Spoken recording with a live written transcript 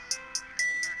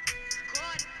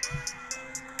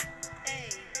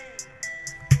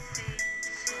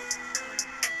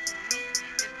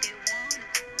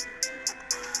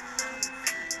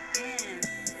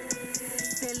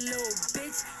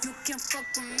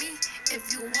me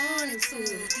if you wanted to.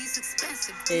 These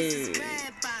expensive, these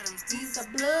red bottoms, these are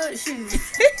blood shoes.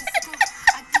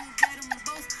 I can get them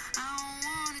both. I don't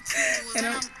wanna choose. And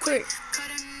I'm quick, Cut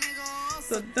a nigga off,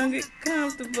 so don't get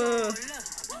comfortable.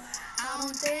 I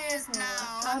don't dance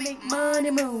now. I make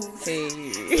money move. Hey. I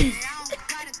don't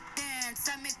gotta dance.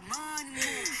 I make money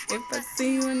move. If I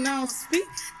see you and I don't speak.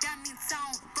 That means I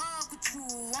don't fuck with you.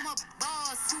 I'm a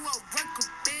boss, you a worker,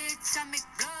 bitch. I make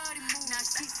bloody moves. Now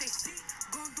she say she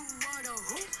gon' do what a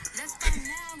who? Let's go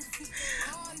now and see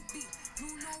Cardi B.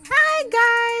 You know Hi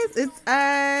guys, it's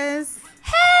us.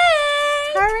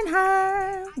 Hey! Her and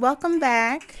her. Welcome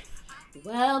back.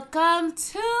 Welcome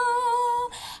to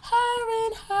Her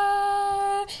and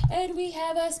Her, and we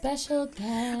have a special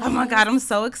guest. Oh my God, I'm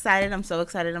so excited. I'm so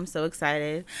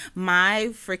excited. My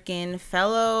freaking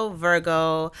fellow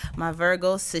Virgo, my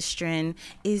Virgo sister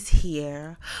is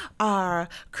here. Our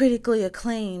critically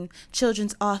acclaimed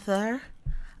children's author,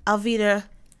 Alveda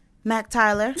Mac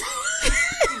Tyler,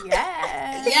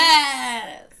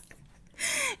 Yes!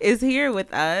 is here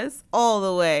with us all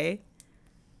the way.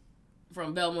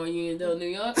 From Belmore, Uniondale, New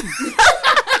York.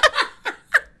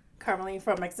 Currently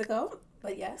from Mexico,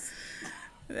 but yes.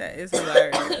 That is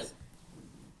hilarious.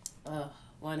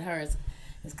 One hers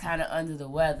is kind of under the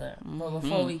weather. But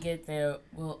before we get there,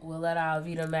 we'll let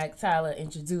Alveda Mac Tyler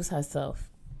introduce herself.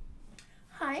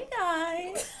 Hi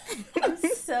guys.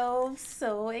 I'm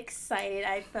so excited.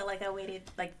 I felt like I waited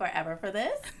like forever for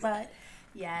this, but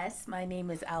yes, my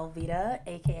name is Alveda,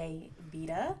 aka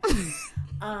Vita.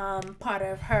 Part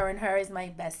of Her and Her is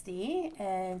my bestie,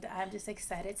 and I'm just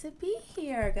excited to be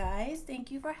here, guys.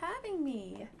 Thank you for having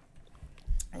me.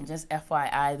 And just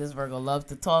FYI, this Virgo loves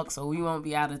to talk, so we won't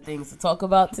be out of things to talk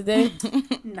about today.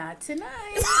 Not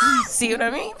tonight. See what I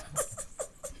mean?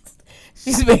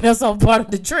 She's made herself part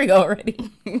of the tree already.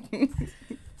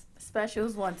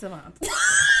 Specials once a month.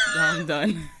 I'm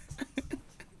done.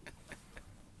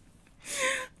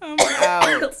 I'm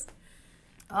out.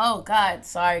 Oh, God.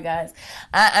 Sorry, guys.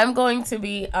 I'm going to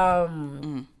be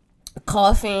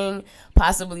coughing,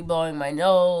 possibly blowing my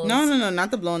nose. No,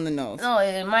 not the blowing the nose. No,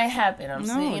 it might happen. I'm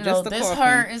saying, you know, just the this coughing.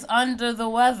 her is under the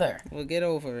weather. We'll get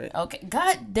over it. Okay.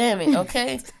 God damn it,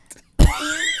 okay?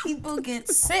 People get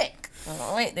sick.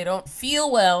 Oh, wait, they don't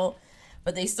feel well,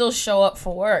 but they still show up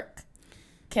for work.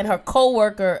 Can her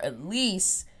coworker at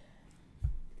least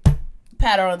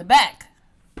pat her on the back?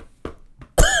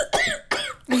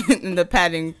 And the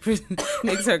patting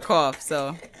makes her cough,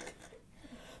 so.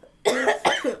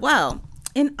 Well,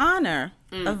 in honor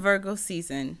of Virgo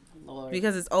season, Lord.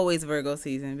 because it's always Virgo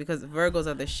season, because Virgos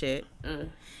are the shit,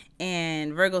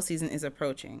 and Virgo season is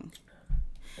approaching.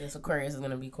 This Aquarius is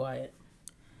going to be quiet.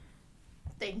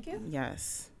 Thank you.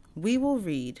 Yes. We will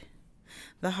read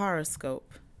the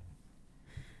horoscope.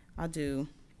 I'll do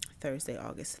Thursday,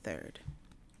 August 3rd.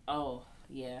 Oh,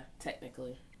 yeah,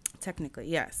 technically. Technically,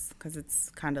 yes, because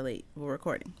it's kind of late. We're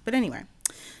recording. But anyway,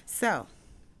 so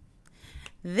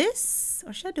this,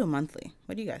 or should I do a monthly?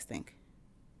 What do you guys think?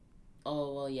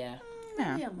 Oh, well, yeah.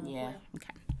 Yeah. Yeah.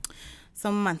 Okay.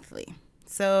 So monthly.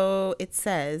 So it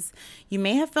says, you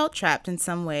may have felt trapped in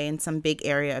some way in some big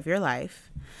area of your life.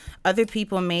 Other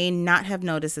people may not have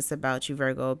noticed this about you,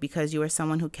 Virgo, because you are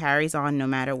someone who carries on no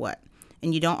matter what,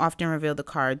 and you don't often reveal the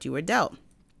cards you were dealt.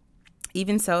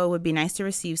 Even so, it would be nice to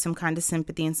receive some kind of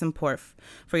sympathy and support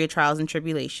for your trials and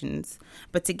tribulations.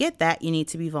 But to get that, you need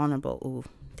to be vulnerable. Ooh,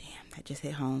 damn, that just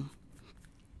hit home.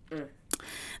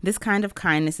 This kind of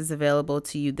kindness is available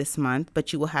to you this month,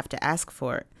 but you will have to ask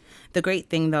for it. The great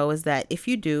thing, though, is that if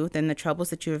you do, then the troubles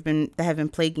that have been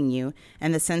plaguing you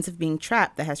and the sense of being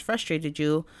trapped that has frustrated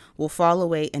you will fall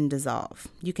away and dissolve.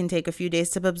 You can take a few days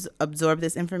to absorb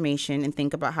this information and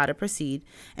think about how to proceed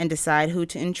and decide who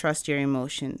to entrust your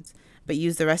emotions. But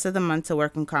use the rest of the month to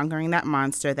work on conquering that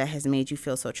monster that has made you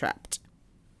feel so trapped.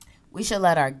 We should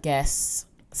let our guests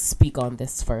speak on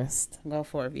this first. Go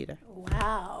for it, Vita.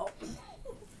 Wow.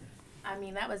 I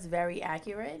mean, that was very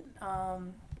accurate.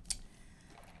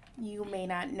 You may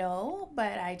not know,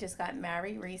 but I just got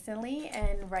married recently,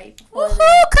 and right before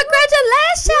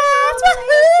Congratulations!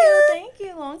 Thank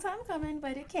you. Long time coming,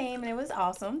 but it came and it was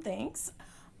awesome. Thanks.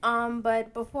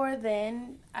 But before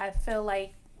then, I feel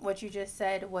like what you just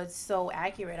said was so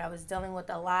accurate. I was dealing with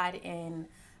a lot, and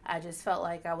I just felt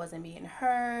like I wasn't being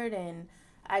heard, and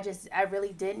I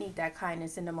really did need that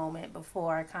kindness in the moment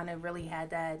before I kind of really had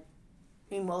that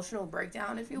emotional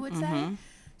breakdown, if you would say.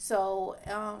 So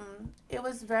it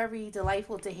was very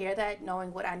delightful to hear that,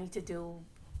 knowing what I need to do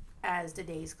as the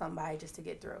days come by just to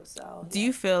get through. So do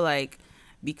you feel like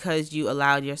because you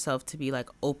allowed yourself to be like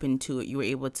open to it, you were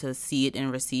able to see it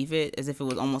and receive it as if it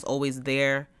was almost always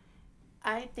there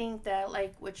I think that,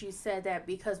 like what you said, that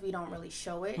because we don't really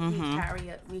show it,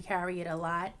 we carry it a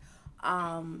lot.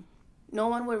 No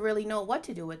one would really know what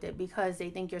to do with it because they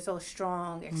think you're so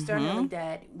strong externally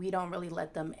that we don't really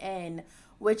let them in,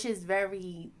 which is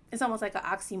it's almost like an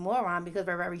oxymoron because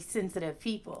we're very sensitive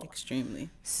people. Extremely.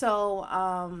 So,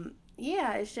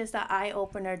 yeah, it's just an eye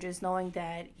opener just knowing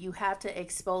that you have to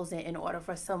expose it in order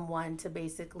for someone to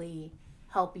basically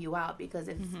help you out because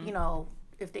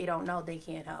if they don't know, they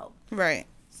can't help. Right.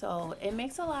 So it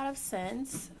makes a lot of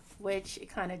sense, which it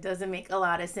kind of doesn't make a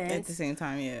lot of sense. At the same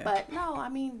time, yeah. But no, I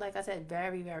mean, like I said,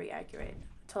 very, very accurate.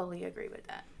 Totally agree with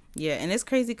that. Yeah, and it's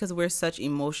crazy because we're such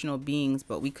emotional beings,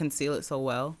 but we conceal it so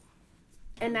well.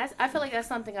 And I feel like that's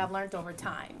something I've learned over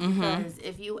time. Because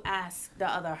if you ask the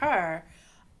other her,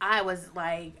 I was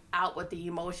like out with the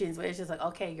emotions where it's just like,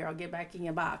 okay, girl, get back in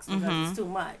your box because it's too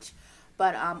much.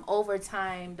 But over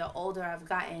time, the older I've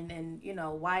gotten and,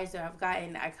 wiser I've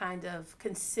gotten, I kind of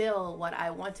conceal what I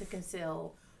want to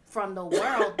conceal from the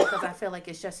world because I feel like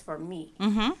it's just for me.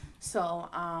 So,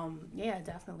 yeah,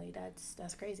 definitely.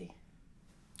 That's crazy.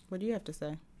 What do you have to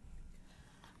say?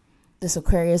 This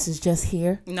Aquarius is just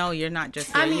here. No, you're not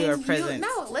just here. You are present.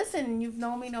 Listen, you've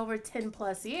known me over 10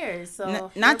 plus years.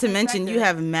 So not to mention you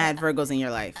have mad Virgos in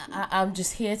your life. I'm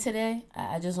just here today.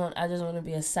 I just want to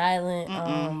be a silent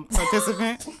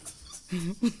participant.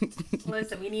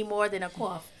 Listen, we need more than a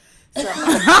cough. So.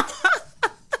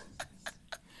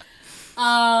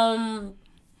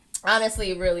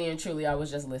 Honestly, really and truly, I was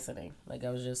just listening. Like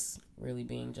I was just really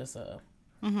being just a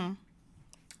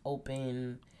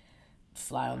open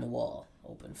fly on the wall.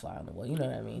 You know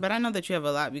what I mean? But I know that you have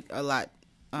a lot. Not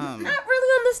really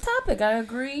on this topic. I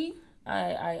agree.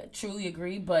 I truly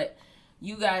agree. But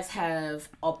you guys have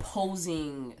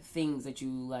opposing things that you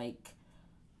like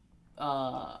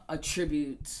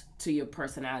attribute to your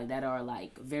personality that are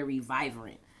like very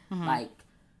vibrant. Like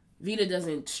Vita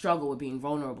doesn't struggle with being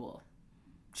vulnerable.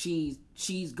 She's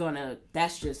gonna.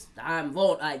 That's just I'm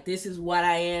vulnerable. Like this is what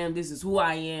I am. This is who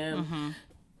I am.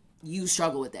 You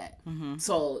struggle with that.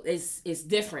 So it's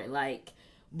different. Like,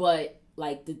 but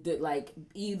like the like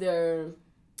either.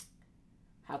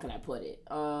 How can I put it?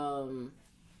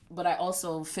 But I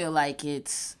also feel like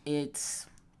it's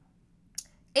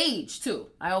age too.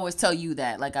 I always tell you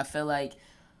that. Like I feel like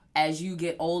as you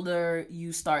get older,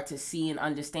 you start to see and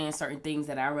understand certain things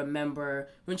that I remember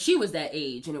when she was that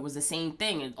age, and it was the same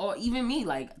thing, or even me,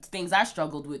 like things I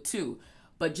struggled with too.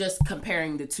 But just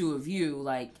comparing the two of you,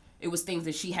 like it was things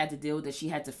that she had to deal with, that she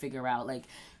had to figure out. Like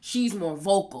she's more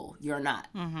vocal, you're not.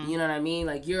 You know what I mean?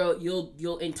 Like you'll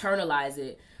internalize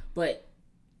it, but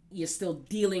you're still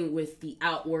dealing with the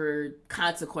outward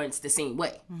consequence the same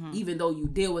way, even though you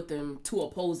deal with them two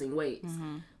opposing ways.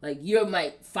 Like you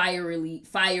might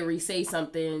fiery say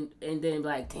something and then be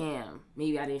like, damn,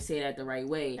 maybe I didn't say that the right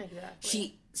way.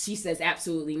 Exactly. She says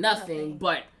absolutely nothing,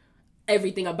 but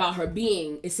everything about her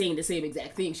being is saying the same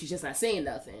exact thing. She's just not saying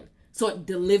nothing. So it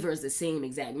delivers the same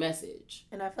exact message.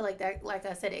 And I feel like that, like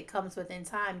I said, it comes within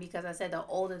time because I said the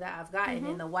older that I've gotten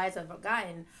and the wiser I've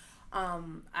gotten,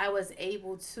 I was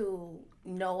able to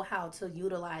know how to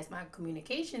utilize my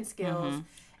communication skills.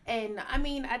 And I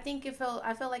mean, I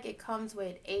feel like it comes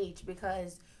with age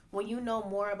because when you know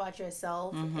more about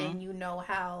yourself and you know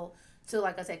how to,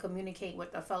 like I said, communicate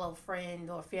with a fellow friend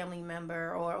or family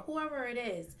member or whoever it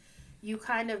is, you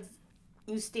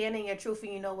stand in your truth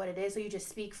and you know what it is, so you just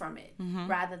speak from it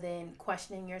rather than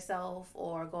questioning yourself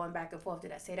or going back and forth.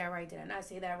 Did I say that right? Did I not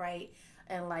say that right?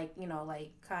 And like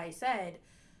Kai said,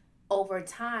 over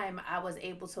time, I was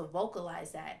able to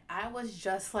vocalize that. I was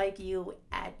just like you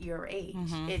at your age.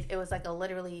 It was like a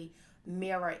literally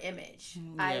mirror image.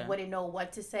 Yeah. I wouldn't know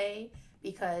what to say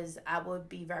because I would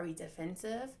be very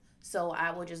defensive. So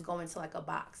I would just go into like a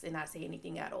box and not say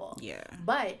anything at all. Yeah.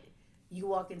 But you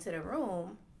walk into the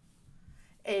room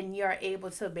and you're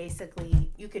able to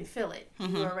basically, you can feel it.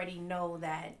 You already know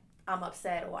that I'm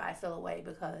upset or I feel away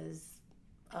because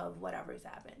of whatever's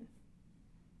happened.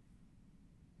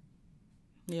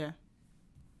 Yeah.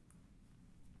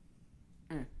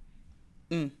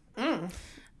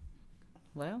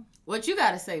 Well, what you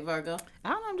gotta say, Virgo? I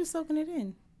don't know. I'm just soaking it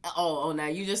in. Oh, now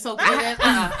you just soaking it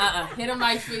in? Hit a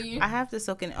mic for you. I have to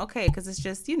soak it in. Okay, because it's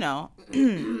just,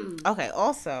 Okay,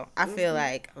 also, I feel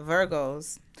like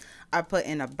Virgos are put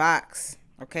in a box.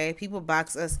 Okay, people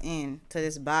box us in to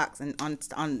this box, and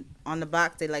on the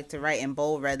box they like to write in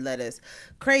bold red letters,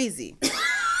 crazy.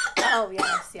 Oh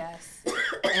yes.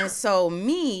 And so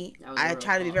I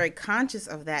try to be very conscious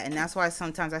of that, and that's why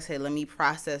sometimes I say, let me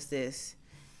process this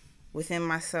within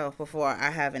myself before I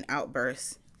have an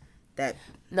outburst. That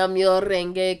Namyo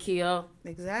Renge Kyo.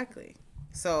 Exactly.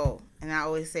 So, and I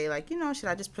always say, like, should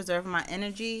I just preserve my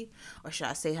energy or should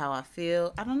I say how I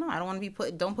feel? I don't know. I don't want to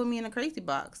be don't put me in a crazy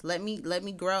box. Let me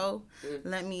grow.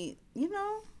 Let me,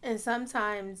 And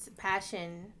sometimes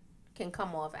passion can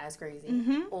come off as crazy.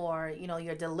 Mm-hmm. Or,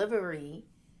 your delivery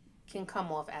can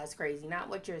come off as crazy. Not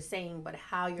what you're saying, but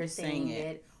how you're saying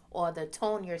it or the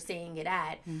tone you're saying it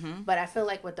at. Mm-hmm. But I feel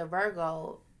like with the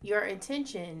Virgo, your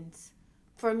intentions,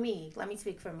 for me, let me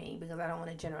speak for me because I don't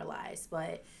want to generalize,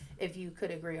 but if you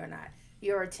could agree or not,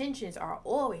 your intentions are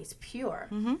always pure.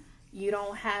 Mm-hmm. You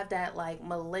don't have that like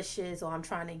malicious or I'm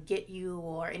trying to get you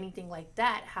or anything like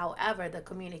that. However, the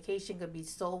communication could be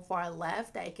so far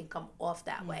left that it can come off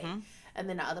that way. And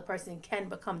then the other person can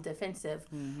become defensive.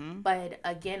 Mm-hmm. But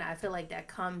again, I feel like that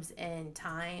comes in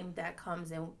time. That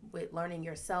comes in with learning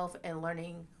yourself and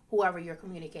learning whoever you're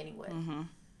communicating with. Mm-hmm.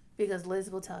 Because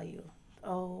Liz will tell you,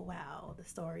 oh, wow, the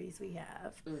stories we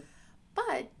have.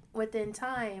 But within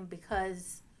time,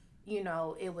 because,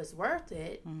 it was worth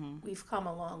it, we've come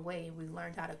a long way. We've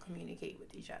learned how to communicate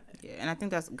with each other. Yeah, and I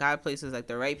think that's God places like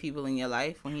the right people in your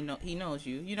life when he knows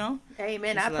you,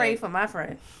 Amen. It's I pray for my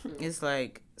friend. It's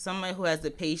like somebody who has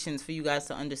the patience for you guys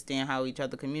to understand how each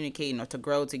other communicate or to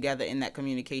grow together in that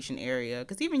communication area.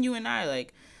 Because even you and I,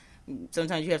 like,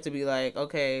 sometimes you have to be like,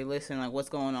 okay, listen, like, what's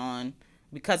going on?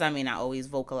 Because I may not always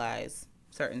vocalize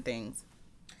certain things.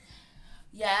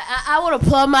 Yeah, I would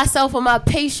applaud myself for my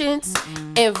patience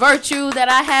and virtue that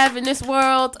I have in this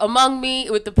world among me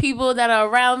with the people that are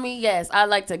around me. Yes, I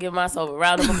like to give myself a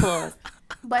round of applause.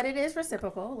 But it is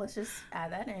reciprocal. Let's just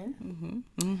add that in.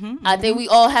 I think we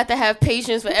all have to have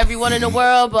patience for everyone in the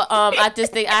world, but I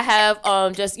just think I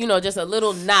have just a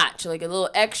little notch, like a little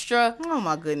extra. Oh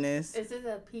my goodness. Is this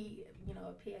a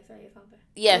PSA or something?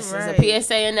 Yes, Right. It's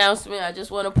a PSA announcement. I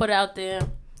just want to put out there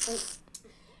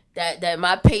that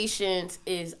my patience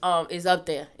is up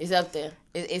there. It's up there.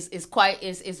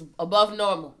 It's above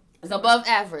normal. It's above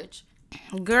average.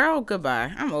 Girl,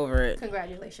 goodbye. I'm over it.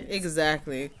 Congratulations.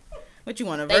 Exactly. What you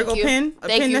want, a Thank Virgo you. pin? A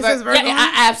Thank pin you, that says Virgo? Yeah,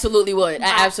 I absolutely would.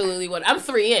 I'm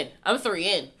 3 in.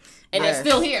 And they're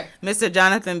still here. Mr.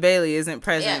 Jonathan Bailey isn't Yeah,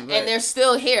 present. but and they're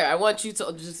still here. I want you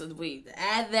to just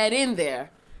add that in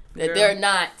there. That Girl. they're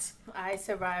not. I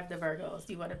survived the Virgos.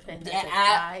 Do you want to pin that?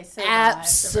 I survived the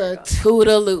Virgos.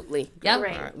 Absolutely. Yep.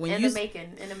 Great. Alright, when In you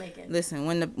the making. Listen,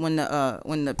 when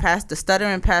the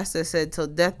stuttering pastor said till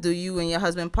death do you and your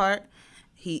husband part,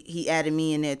 he added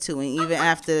me in there too, and even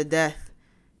after the death.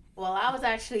 Well, I was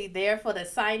actually there for the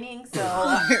signing, so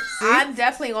I'm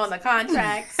definitely on the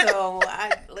contract. So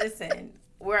listen,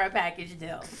 we're a package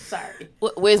deal. Sorry.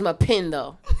 Where's my pin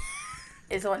though?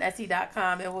 It's on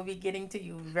Etsy.com and we'll be getting to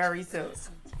you very soon.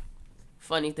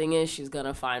 Funny thing is, she's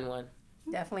gonna find one.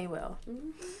 Definitely will.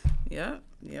 Yeah,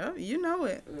 you know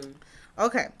it.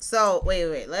 Okay, so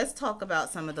wait. Let's talk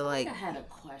about some of the I had a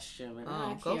question, but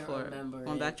I go can't for remember it.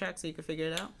 On backtrack so you can figure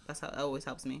it out. That's how it always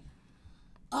helps me.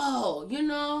 Oh,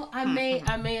 I made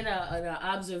an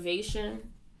observation,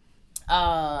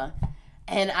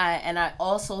 and I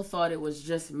also thought it was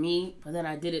just me, but then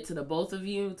I did it to the both of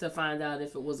you to find out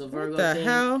if it was a Virgo the thing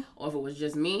hell? or if it was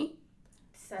just me.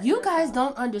 You guys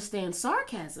don't understand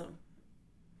sarcasm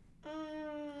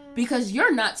because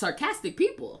you're not sarcastic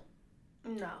people.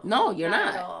 No, you're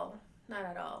not. Not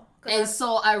at all. And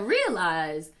so I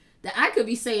realized that I could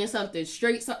be saying something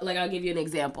straight. Like, I'll give you an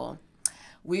example.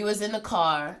 We was in the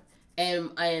car,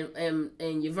 and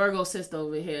your Virgo sister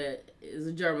over here is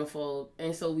a germaphobe,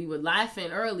 and so we were laughing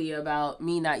earlier about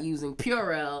me not using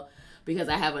Purell because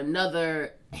I have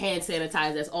another hand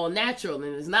sanitizer that's all natural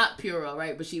and it's not Purell,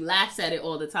 right? But she laughs at it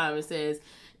all the time and says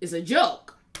it's a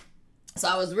joke. So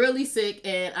I was really sick,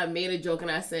 and I made a joke,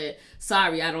 and I said,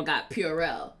 "Sorry, I don't got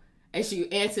Purell." And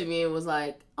she answered me and was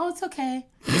like, "Oh, it's okay."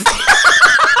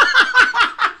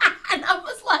 And I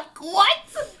was like, "What?"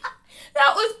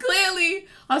 That was clearly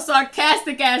a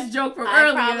sarcastic ass joke from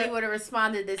earlier. I probably would have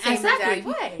responded the same exact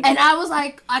way. And I was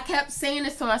like, I kept saying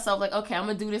this to myself, like, okay, I'm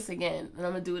gonna do this again, and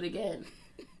I'm gonna do it again.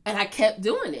 And I kept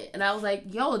doing it. And I was like,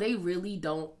 yo, they really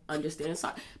don't understand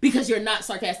because you're not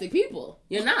sarcastic people.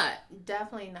 You're not.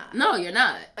 Definitely not. No, you're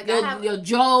not. Like, you'll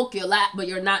joke, you'll laugh, but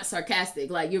you're not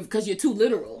sarcastic. Like, because you're too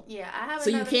literal. Yeah, I have.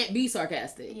 So you can't be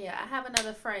sarcastic. Yeah, I have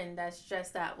another friend that's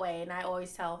just that way, and I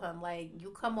always tell him, like, you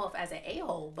come off as an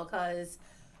a-hole because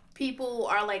people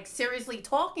are like seriously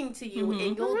talking to you,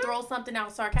 and you'll throw something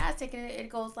out sarcastic, and it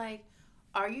goes like,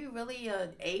 are you really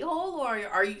an a-hole or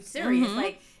are you serious?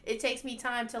 Like, it takes me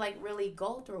time to like really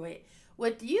go through it.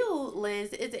 With you,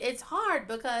 Liz, it's hard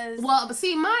because but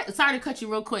see, sorry to cut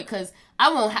you real quick because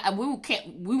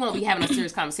we won't be having a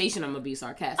serious conversation. I'm gonna be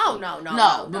sarcastic. Oh no.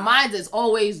 But mine is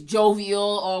always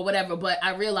jovial or whatever. But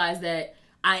I realize that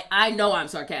I know I'm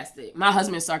sarcastic. My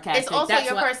husband's sarcastic. It's also That's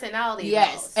your what, personality.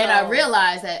 yes, though, and I so-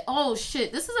 realized that, oh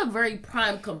shit, this is a very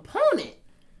prime component.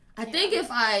 I think if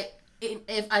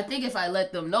I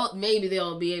let them know, maybe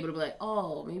they'll be able to be like,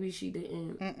 oh, maybe she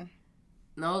didn't.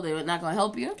 No, they're not gonna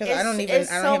help you. Because I don't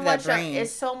have that brain.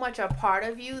 It's so much a part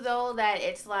of you though that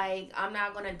it's like I'm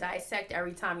not gonna dissect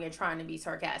every time you're trying to be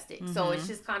sarcastic. So it's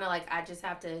just kind of like I just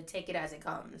have to take it as it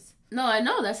comes. No, I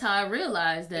know. That's how I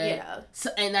realized that. Yeah. So,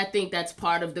 and I think that's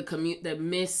part of the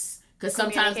because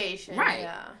sometimes, right?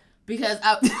 Yeah. Because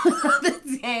the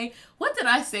other day, what did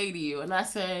I say to you? And I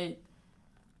said,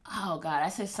 oh God, I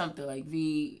said something like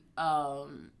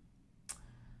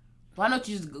why don't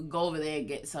you just go over there and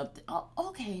get something? Oh,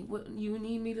 okay. What, you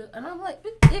need me to? And I'm like,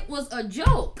 it was a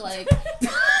joke. Like,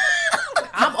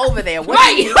 I'm over there. What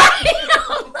right, are you?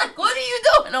 I'm like, what are you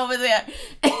doing over there?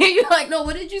 And you're like, no,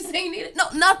 what did you say you needed? No,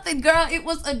 nothing, girl. It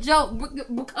was a joke.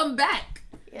 Come back.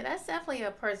 Yeah, that's definitely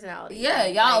a personality. Yeah,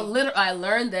 thing. y'all Like, I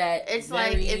learned that. It's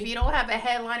like if you don't have a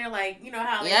headliner, like you know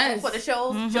how Yes. for the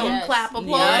shows, joke, Yes. clap, applause.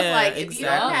 Yeah, like if you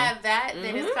don't exactly. have that,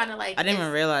 then it's kind of like I didn't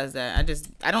even realize that.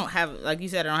 I don't have, like you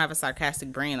said, I don't have a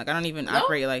sarcastic brain. Like I don't even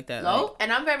operate like that. Nope.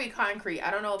 And I'm very concrete.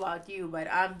 I don't know about you, but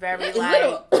I'm very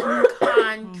Literal.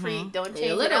 concrete. Don't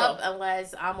change it literal. up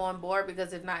unless I'm on board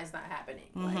because if not, it's not happening.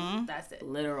 Like that's it.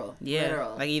 Literal. Yeah,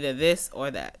 Literal. like either this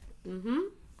or that.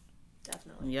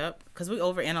 Definitely. Yep, because we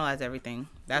overanalyze everything.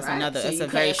 That's Right. another. So it's you a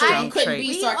very can't- strong you couldn't trait.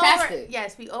 be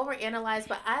sarcastic. We overanalyze,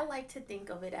 but I like to think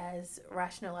of it as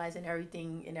rationalizing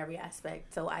everything in every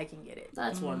aspect so I can get it.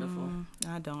 That's wonderful.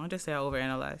 I don't. I just say I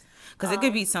overanalyze. Because it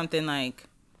could be something like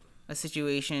a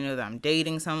situation, or that I'm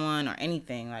dating someone or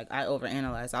anything. Like I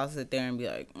overanalyze. I'll sit there and be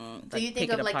like, So you think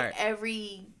pick of it like apart.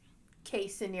 every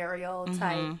case scenario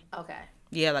type. Okay.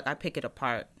 Yeah, like I pick it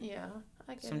apart. Yeah.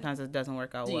 I get it. Sometimes it doesn't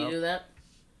work out Do well. you do that?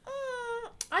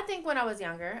 I think when I was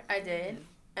younger, I did.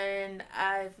 And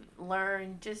I've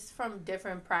learned just from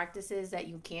different practices that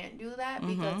you can't do that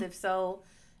because if so,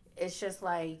 it's just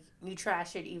like you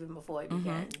trash it even before it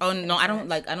began. Oh no, I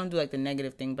don't do like the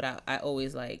negative thing, but I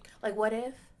always like what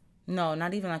if? no,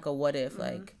 not even like a what if.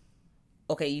 Like,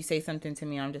 okay, you say something to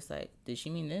me, I'm just like, did she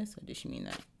mean this or did she mean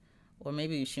that? Or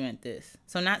maybe she meant this.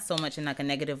 So not so much in like a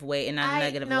negative way, in not a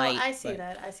negative light. I see but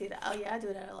that. I see that. Oh yeah, I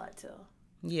do that a lot too.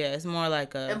 Yeah, it's more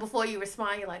like a. And before you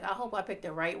respond, you're like, I hope I picked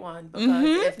the right one because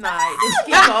if not, this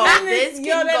can go. This can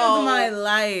Yo, that go. is my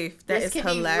life. That This is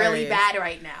can hilarious. be really bad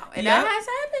right now, and Yep. that has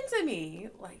happened to me.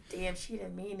 Like, damn, she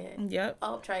didn't mean it. Yep.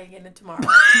 I'll try again tomorrow.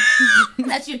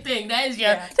 That's your thing. That's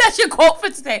Yeah. your quote for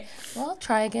today. Well,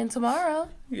 try again tomorrow.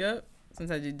 Yep.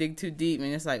 Sometimes you dig too deep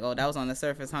and it's like, oh, that was on the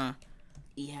surface, huh?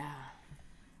 Yeah.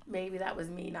 Maybe that was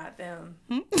me, not them.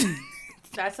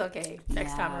 That's okay.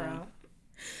 Next time around.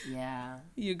 Yeah.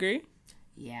 You agree?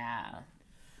 Yeah.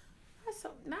 That's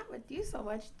so not with you so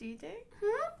much, do you think?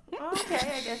 Okay,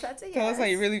 I guess that's a yes. Tell us how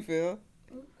you really feel.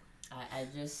 I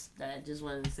just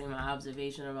wanted to say my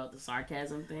observation about the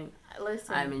sarcasm thing.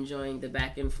 Listen, I'm enjoying the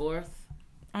back and forth.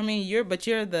 I mean, you're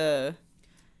the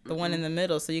one in the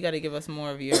middle, so you got to give us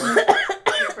more of your.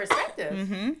 your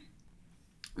perspective.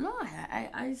 No,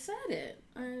 I said it.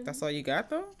 That's all you got,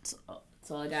 though? That's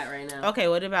all I got right now. Okay,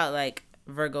 what about like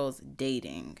Virgos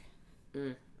dating?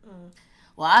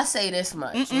 Well, I say this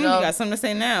much. You got something to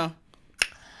say now.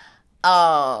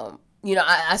 Our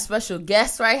special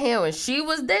guest right here when she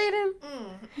was dating.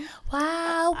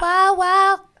 Wow.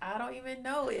 I don't even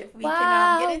know if we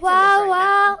can get into this right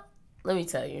now. Let me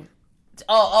tell you.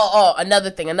 Oh,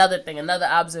 another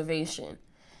observation.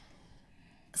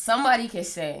 Somebody can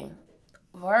say,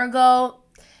 Virgo,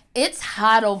 it's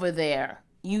hot over there.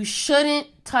 You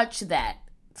shouldn't touch that.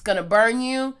 It's gonna burn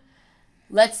you.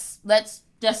 Let's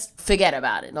just forget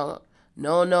about it. No.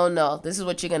 This is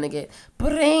what you're gonna get.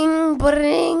 Bring.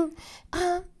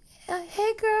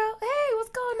 Hey girl. Hey, what's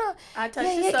going on? I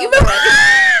touched you so You good.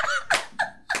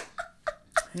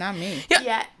 Not me.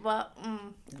 Yeah, well,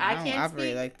 I don't can't operate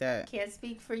speak. like that. Can't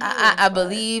speak for you. I but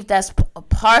believe that's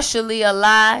partially a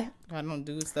lie. I don't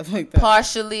do stuff like that.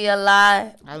 Partially a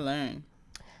lie. I learn.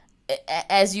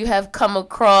 As you have come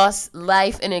across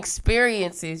life and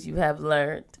experiences, you have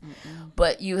learned.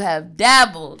 But you have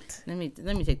dabbled. Let me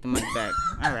take the mic back.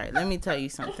 All right, let me tell you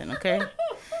something, okay?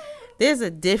 There's a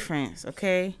difference,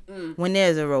 okay? When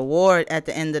there's a reward at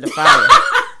the end of the fire.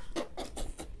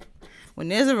 When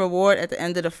there's a reward at the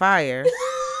end of the fire,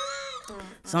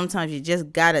 sometimes you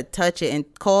just gotta touch it and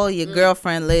call your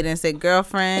girlfriend later and say,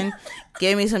 girlfriend,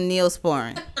 give me some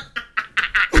Neosporin.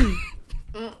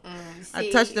 I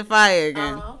touched the fire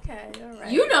again. Oh, okay, all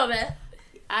right. You know that.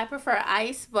 I prefer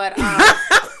ice, but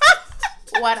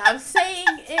what I'm saying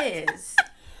is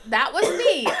that was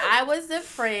me. I was the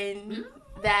friend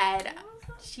that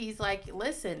she's like,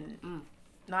 listen,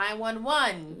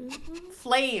 911,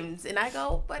 flames. And I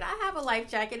go, but I have a life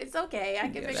jacket. It's okay. I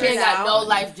can figure She it ain't out. got no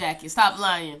life jacket. Stop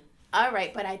lying. All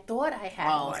right, but I thought I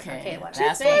had one. Okay, well, that's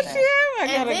I'm saying. what I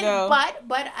gotta And then, go.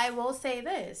 but I will say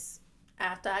this.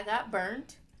 After I got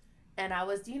burnt and I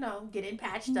was, getting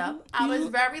patched up, I was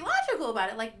very logical about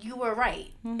it. Like, you were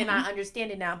right. And I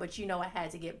understand it now, but I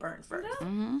had to get burned first.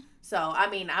 So, I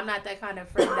mean, I'm not that kind of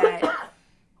friend that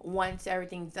once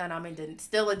everything's done, I'm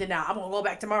still in denial. I'm going to go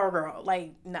back tomorrow, girl.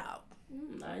 Like, no.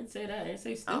 I didn't say that. I didn't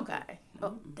say stupid. Okay.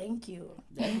 Oh, thank you.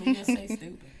 Definitely didn't say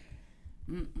stupid.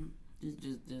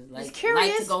 Just like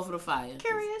curious. to go for the fire.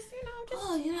 Curious, just...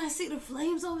 Oh, I see the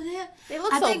flames over there. They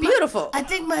look so beautiful. I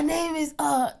think my name is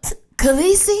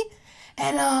Khaleesi,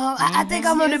 and I think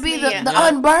I'm gonna be the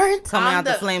unburned. Coming out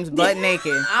the flames butt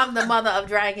naked. I'm the mother of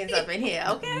dragons up in here,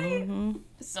 okay?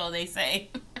 So they say.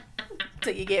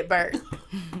 Till you get burnt.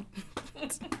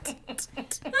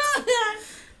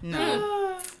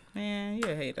 No. Man,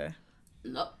 you're a hater.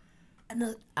 No.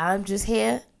 I'm just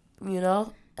here,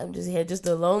 I'm just here, just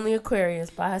a lonely Aquarius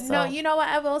by herself. No, you know what?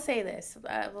 I will say this.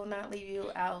 I will not leave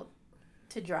you out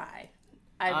to dry.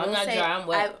 I'm not dry. I'm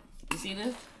wet. You see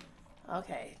this?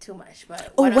 Okay, too much.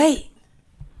 But Oh, wait.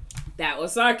 That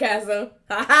was sarcasm.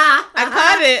 I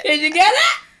caught it. Did you get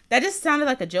it? That just sounded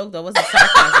like a joke, though. It wasn't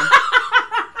sarcasm.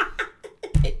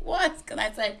 It was, because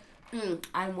I said,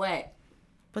 I'm wet.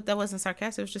 But that wasn't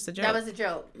sarcastic. It was just a joke. That was a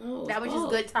joke. No, that was just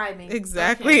good timing.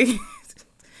 Exactly. Okay.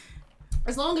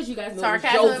 As long as you guys know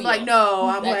sarcasm, it was jovial. like, no,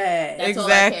 I'm wet. That's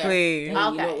exactly. All I care.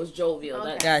 And you know it was jovial.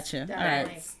 Okay. Gotcha. All All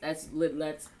right. Let's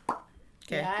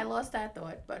Okay. Yeah, I lost that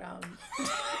thought, but He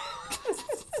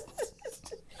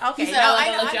okay. said, No, I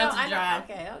I let you out to know. dry.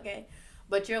 Okay.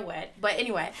 But you're wet. But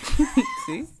anyway,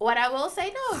 See? what I will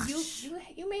say, no,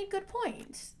 you made good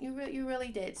points. You really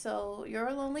did. So you're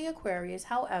a lonely Aquarius.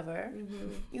 However,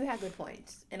 you had good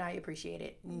points, and I appreciate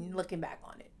it. Looking back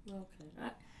on it. Okay.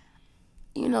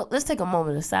 Let's take a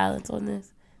moment of silence on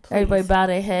this. Please. Everybody bow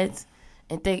their heads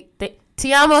and think.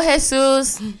 Te amo,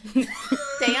 Jesus.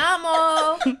 Te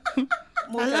amo.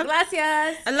 Muchas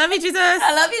gracias. I love you, Jesus.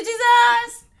 I love you,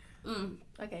 Jesus.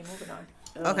 Okay, moving on.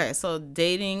 Okay, so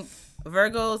dating.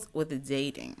 Virgos with the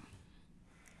dating.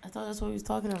 I thought that's what we was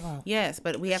talking about. Yes,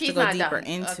 but we have She's to go not deeper done.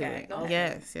 into Okay, it. go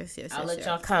ahead. Yes. I'll let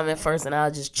y'all comment first, and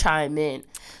I'll just chime in.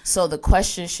 So the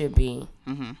question should be,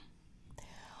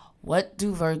 what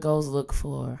do Virgos look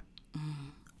for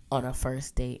on a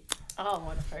first date? Oh,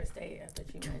 on the first date, I thought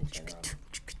you mentioned.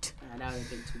 That would have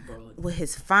been too broad. With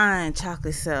his fine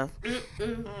chocolate self,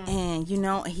 and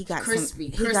he got Crispy,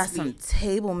 he got some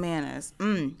table manners.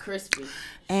 Crispy.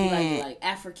 And like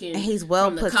African. and he's well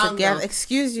from the put Congo. together.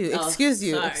 Excuse you.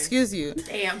 Sorry.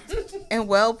 Damn. And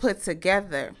well put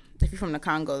together. If you're from the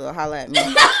Congo, though, holla at me.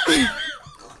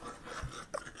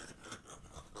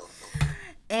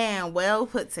 And well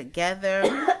put together.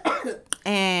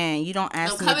 And you don't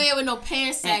ask Don't come here with no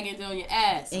pants sagging on your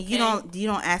ass. And okay? you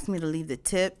don't ask me to leave the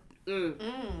tip. You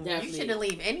shouldn't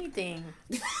leave anything.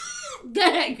 Go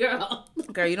ahead, girl.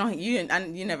 Girl,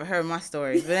 you never heard my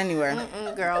stories. But anyway,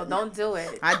 Girl, don't do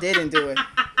it. I didn't do it.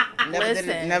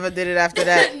 Listen. Never did it after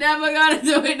that. Never gonna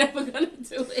do it. Never gonna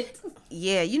do it.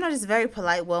 Yeah, just very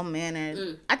polite, well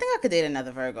mannered. I think I could date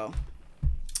another Virgo.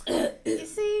 You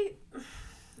see,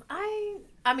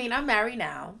 I mean, I'm married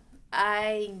now.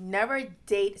 I never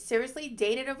seriously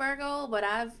dated a Virgo, but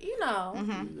I've,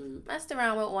 messed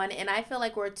around with one, and I feel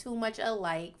like we're too much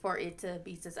alike for it to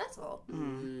be successful.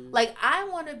 Like, I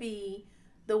want to be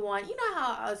the one, you know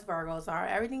how us Virgos are,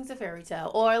 everything's a fairy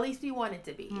tale, or at least we want it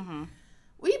to be.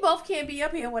 We both can't be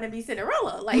up here and want to be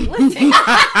Cinderella. Like, listen,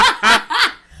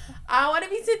 I want to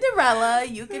be Cinderella,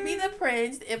 you can be the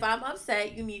prince. If I'm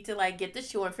upset, you need to, like, get the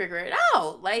shoe and figure it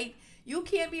out. Like, you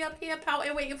can't be up here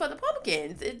pouting waiting for the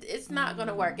pumpkins. It's not going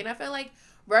to work. And I feel like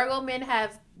Virgo men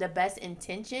have the best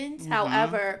intentions.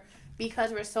 However,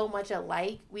 because we're so much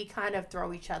alike, we kind of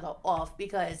throw each other off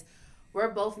because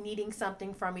we're both needing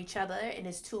something from each other and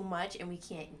it's too much and we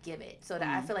can't give it. So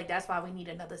I feel like that's why we need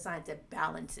another sign to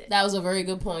balance it. That was a very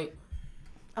good point.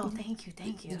 Oh, thank you.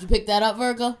 Did you pick that up,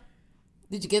 Virgo?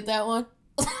 Did you get that one?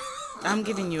 I'm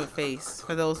giving you a face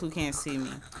for those who can't see me.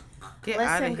 Get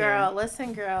out of here.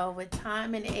 Listen, girl. With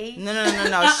time and age.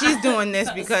 No. She's doing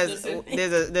this because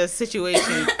there's a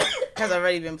situation has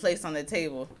already been placed on the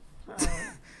table.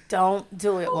 Don't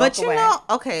do it. But you know,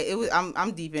 okay, it was.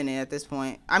 I'm deep in it at this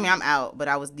point. I mean, I'm out, but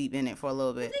I was deep in it for a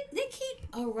little bit. They keep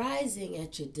a rising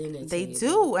at your dinner table. They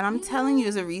do, and I'm telling you,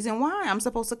 there's a reason why. I'm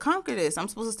supposed to conquer this. I'm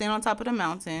supposed to stand on top of the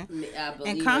mountain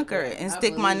and conquer it, and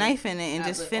stick my knife in it and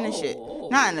just finish it.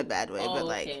 Not in a bad way, but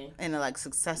like in a like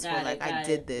successful, like I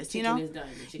did this, you know?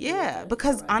 Yeah,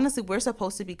 because honestly, we're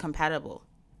supposed to be compatible.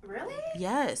 Really?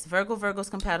 Yes, Virgo's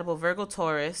compatible. Virgo,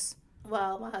 Taurus.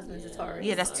 Well, my husband's a Taurus.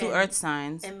 Yeah, that's 2 earth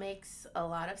signs. It makes a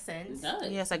lot of sense.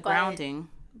 Yeah, it's like grounding.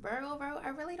 Virgo, I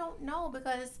really don't know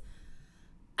because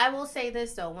I will say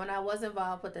this though. When I was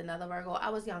involved with another Virgo, I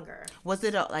was younger. Was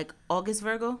it like August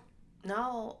Virgo?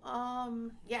 No.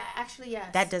 Yeah, actually,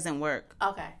 yes. That doesn't work.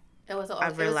 Okay. It was August.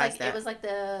 I've realized It was like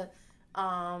the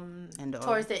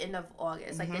towards the end of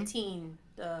August, like the teen,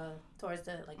 towards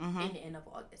the end of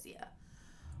August. Yeah.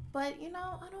 But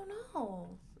I don't know.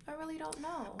 I really don't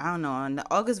know. I don't know. And the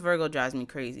August Virgo drives me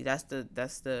crazy. That's the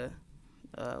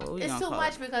what we it's gonna too call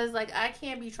much it? Because like I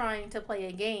can't be trying to play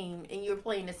a game and you're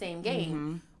playing the same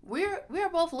game. We're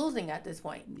both losing at this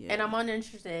point. Yeah. And I'm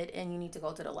uninterested and you need to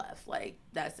go to the left. Like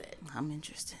that's it. I'm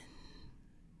interested.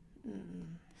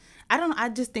 I don't know. I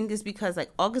just think it's because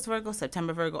like August Virgo,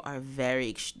 September Virgo are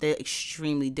they're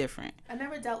extremely different. I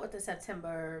never dealt with the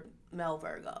September male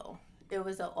Virgo. It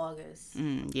was an August.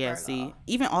 Yeah, Virgo. see,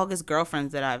 even August Virgo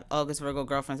girlfriends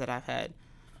that I've had,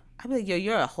 I'd be like, yo,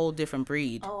 you're a whole different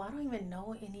breed. Oh, I don't even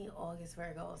know any August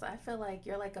Virgos. I feel like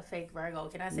you're like a fake Virgo.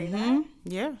 Can I say that?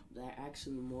 Yeah. They're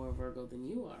actually more Virgo than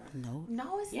you are.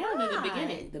 No, it's Yeah, not. in the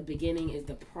beginning. The beginning is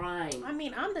the prime. I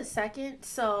mean, I'm the second,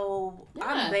 so Yeah.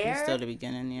 I'm there. Still the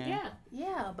beginning, yeah. Yeah.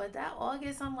 Yeah, but that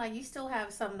August, I'm like, you still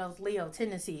have some of those Leo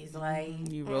tendencies. Like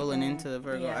You rolling into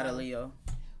Virgo out of Leo.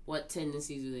 What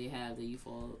tendencies do they have that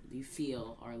you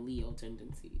feel are Leo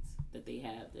tendencies that they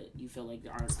have that you feel like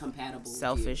aren't compatible?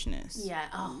 Selfishness. With you? Yeah.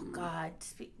 Oh God.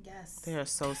 Yes. They are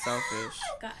so selfish.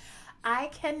 God. I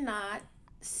cannot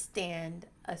stand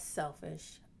a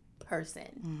selfish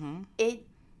person. It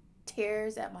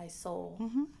tears at my soul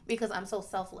because I'm so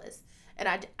selfless, and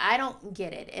I don't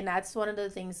get it. And that's one of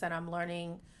the things that I'm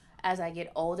learning as I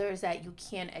get older is that you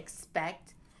can't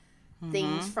expect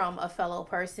things from a fellow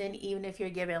person, even if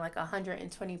you're giving like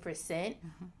 120%.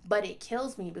 But it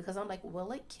kills me because I'm like,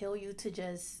 will it kill you to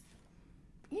just,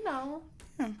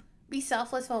 be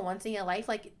selfless for once in your life?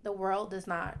 Like the world does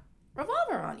not revolve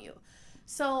around you.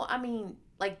 So I mean,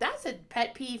 like that's a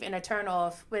pet peeve and a turn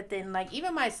off within like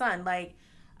even my son. Like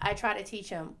I try to teach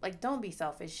him like don't be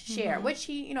selfish, share. Which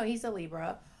he's a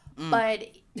Libra, but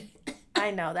I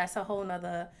know that's a whole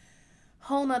nother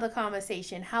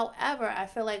conversation. However, I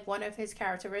feel like one of his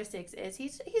characteristics is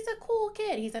he's a cool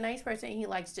kid. He's a nice person and he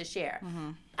likes to share.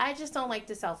 I just don't like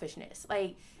the selfishness.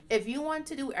 Like if you want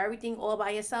to do everything all by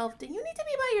yourself, then you need to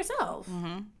be by yourself.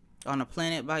 On a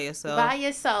planet by yourself.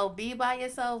 Be by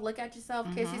yourself, look at yourself,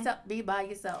 kiss yourself, be by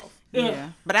yourself. Yeah.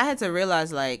 But I had to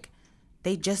realize like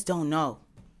they just don't know.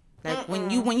 Like when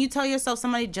you tell yourself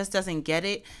somebody just doesn't get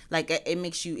it, like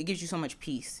it gives you so much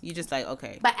peace. You just like,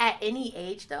 okay. But at any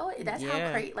age though, that's how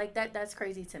Yeah. crazy that's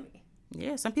crazy to me.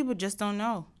 Yeah, some people just don't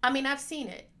know. I mean, I've seen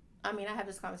it. I mean, I have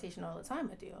this conversation all the time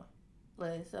with you,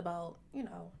 Liz, about, I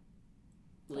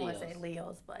want to say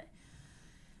Leos, but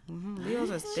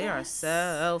Leos they are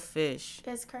selfish.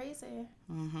 it's crazy.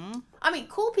 I mean,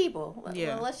 cool people.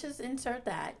 Yeah. Well, let's just insert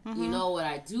that. You know what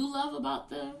I do love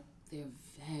about them? They're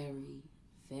very,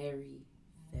 very,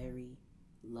 very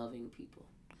loving people.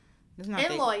 It's not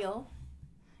And loyal.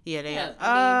 Yeah, they Yeah,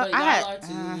 are. but y'all are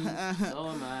too. So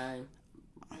am I.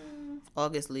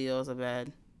 August Leos are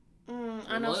bad.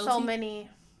 I know so Loyalty? many.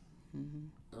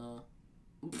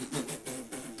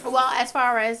 Well, as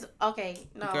far as no.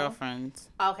 Girlfriends.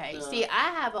 Okay, see, I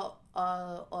have a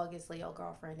August Leo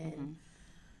girlfriend, and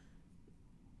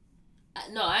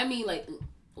No, I mean like,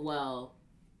 well,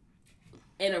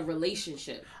 in a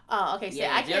relationship. oh, okay. See,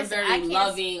 Yeah, I they're can't. very I can't,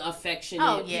 loving, affectionate.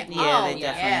 Oh yeah. people. Yeah, Oh they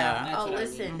definitely yeah. are. That's Oh what I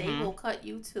listen, mean. they will cut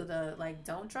you to the like.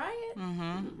 Don't try it.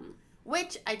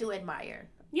 Which I do admire.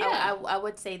 Yeah. I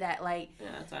would say that like Yeah,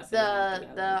 that's why I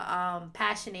said the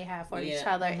passion they have for each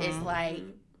other is like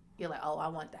you're like, oh, I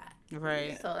want that.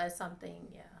 Right. So that's something.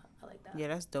 Yeah, I like that. Yeah,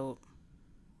 that's dope.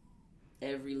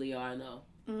 every Leo I know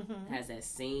has that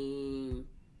same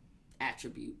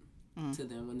attribute to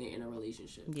them when they're in a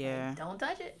relationship. Yeah. Don't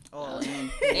touch it. Oh,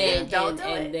 And Don't do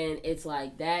and it. then it's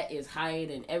like that is higher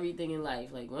than everything in life.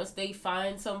 Like once they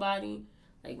find somebody,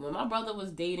 like when my brother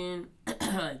was dating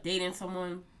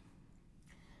someone,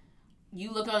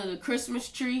 you look under the Christmas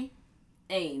tree,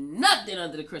 ain't nothing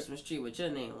under the Christmas tree with your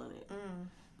name on it.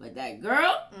 But that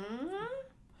girl,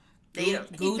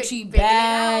 Gucci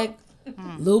bag,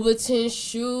 Louboutin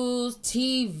shoes,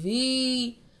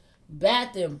 TV,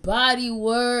 Bath and Body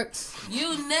Works,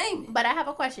 you name it. But I have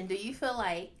a question. Do you feel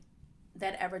like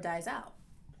that ever dies out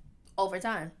over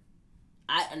time.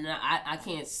 I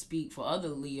can't speak for other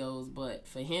Leos, but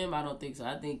for him, I don't think so.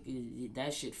 I think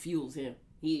that shit fuels him.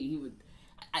 He would.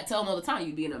 I tell him all the time,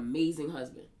 you'd be an amazing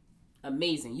husband.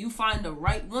 Amazing. You find the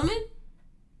right woman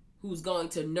who's going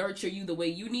to nurture you the way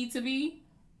you need to be.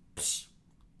 Psh,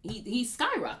 he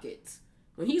skyrockets.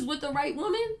 When he's with the right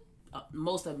woman,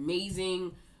 most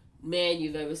amazing man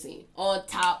you've ever seen. On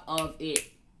top of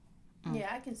it. Yeah,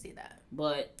 I can see that.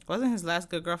 But wasn't his last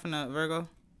good girlfriend a Virgo?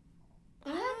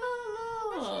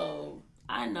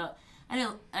 I don't know.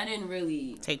 I didn't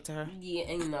really take to her. Yeah,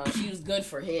 and she was good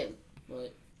for him,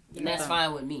 but that's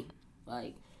fine with me.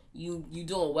 Like you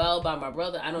doing well by my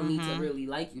brother. I don't need to really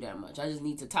like you that much. I just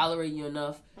need to tolerate you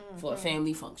enough for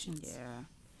family functions. Yeah.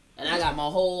 And I got a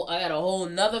whole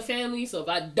nother family. So if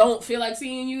I don't feel like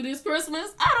seeing you this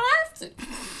Christmas, I don't have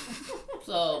to.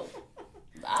 So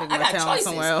I got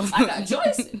choices. I got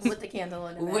choices with the candle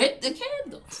in the back. With the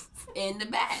candle in the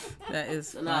back. That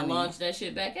is and funny. I launch that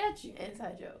shit back at you.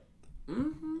 Inside joke.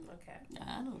 Okay.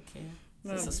 I don't care.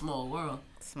 It's a small world.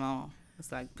 Small.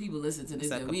 It's like people listen to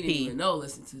this like that we didn't even know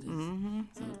listen to this.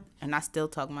 So, and I still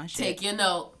talk my shit. Take your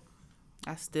note.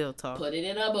 I still talk. Put it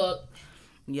in a book.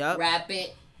 Yup. Wrap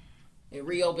it. And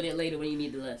reopen it later when you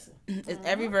need the lesson. Is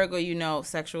every Virgo you know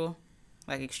sexual?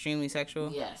 Like extremely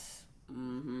sexual? Yes.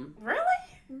 Really?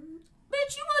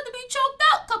 Bitch, you wanted to be choked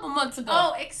out a couple months ago.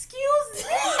 Oh, excuse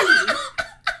me.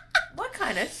 What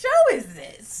kind of show is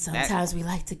this? Sometimes we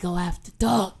like to go after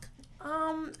dark.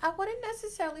 I wouldn't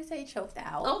necessarily say choked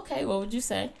out. Okay, what would you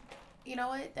say? You know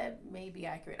what? That may be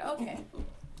accurate. Okay.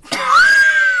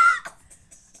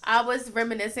 I was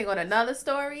reminiscing on another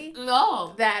story.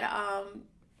 No. That,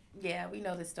 yeah, we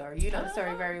know the story. You know the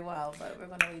story very well, but we're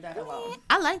going to leave that alone.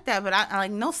 I like that, but I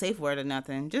like no safe word or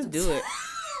nothing. Just do it.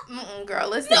 Girl,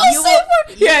 listen. No safe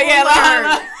word?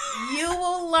 You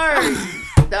will learn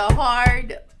the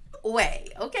hard way,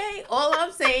 okay? All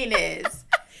I'm saying is...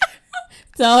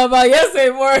 Tell her about your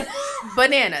safe word.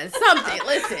 Bananas, something.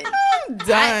 Listen. I'm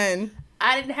done.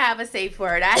 I didn't have a safe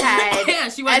word. I had yeah,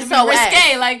 she wanted to be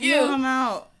risque like you. I'm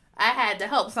out. I had the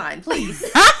help sign, please.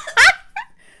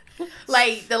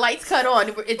 Like, the lights cut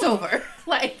on, it's over.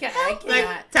 Like, I cannot.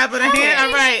 Like, tap of the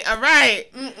hand. All right.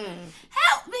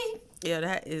 Help me. Yeah,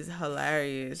 that is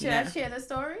hilarious. Should I share the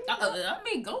story? I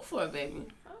mean, go for it, baby.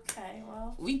 Okay,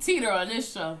 well. We teeter on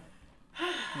this show.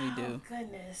 We do. Oh,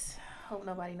 goodness. Hope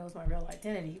nobody knows my real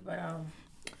identity, but, I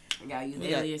gotta use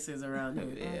aliases around here.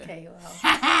 Yeah. Okay,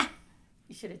 well.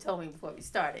 You should have told me before we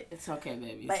started. It's okay,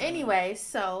 baby. But anyway,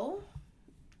 so...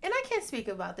 And I can't speak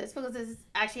about this because this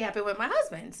actually happened with my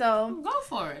husband. So go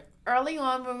for it. Early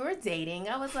on when we were dating,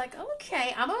 I was like,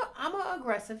 okay, I'm a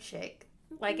aggressive chick.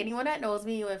 Like anyone that knows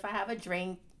me, if I have a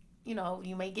drink, you know,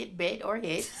 you may get bit or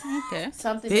hit. Okay.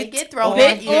 Something may get thrown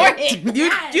at you. Or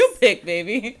hit. You pick,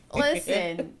 baby.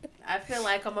 Listen, I feel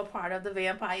like I'm a part of the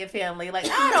vampire family. Like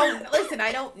I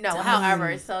don't know.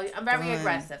 However, so I'm very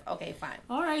aggressive. Okay, fine.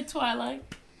 All right, Twilight.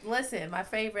 Listen, my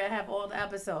favorite. I have all the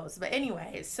episodes. But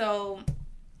anyway, so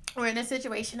we're in a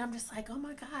situation. I'm just like, oh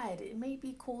my God, it may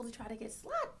be cool to try to get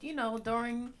slapped, you know,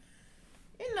 during,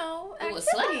 you know,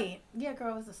 activity. Yeah,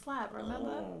 girl, it was a slap,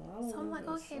 remember? So I'm like,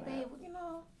 okay, babe, you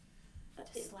know,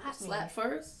 just slap me. Slap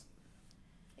first?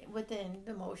 Within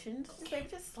the motions, baby,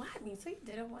 just slap me. So he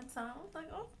did it one time. I was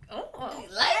like, oh,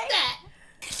 like that.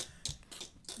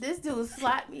 This dude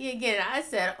slapped me again. I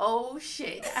said, oh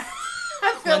shit.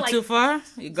 I feel like too far?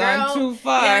 You gone too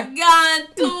far. You're gone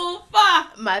too far.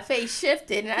 My face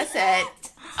shifted and I said,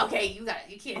 okay, you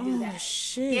can't do that.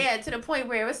 Shit. Yeah, to the point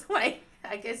where it was like,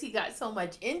 I guess he got so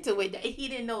much into it that he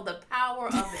didn't know the power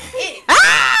of the hit.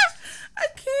 I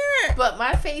can't. But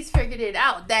my face figured it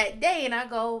out that day and I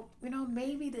go, you know,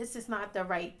 maybe this is not the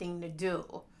right thing to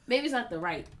do. Maybe it's not the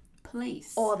right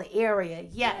place. Or the area.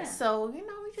 Yeah. So, you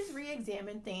know, we just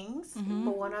re-examine things. Mm-hmm.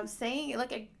 But what I'm saying,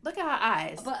 look at her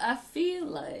eyes. But I feel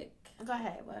like... Go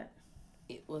ahead, what?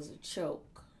 It was a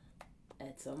choke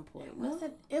at some point.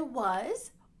 It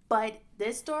was, but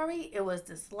this story, it was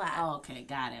the slap. Oh, okay,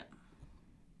 got it.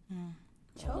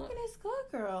 Choking is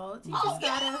good, girl. You just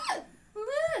gotta...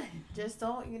 Just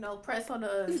don't, you know, press on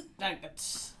the...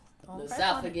 The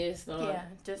esophagus. Yeah,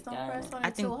 just don't press on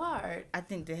it too hard. I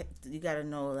think that you gotta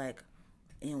know, like,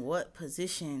 in what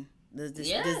position does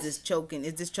this choking,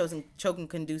 is this choking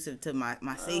conducive to my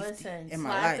safety in my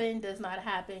life? Slapping does not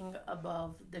happen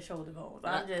above the shoulder bone.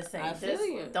 I'm just saying,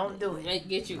 don't do it. It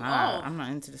get you off. I'm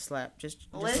not into the slap. Just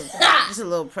a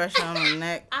little pressure on my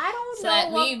neck. I don't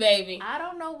slap know me, baby. I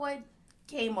don't know what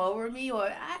came over me, or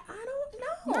I don't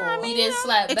know. No, I mean, you didn't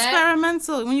slap back.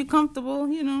 Experimental. When you're comfortable,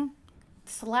 you know.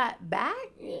 slap back.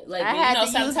 Yeah, like I had to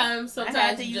use- sometimes I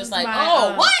had to you just use like, my,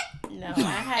 oh, what? No, I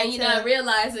had And you're not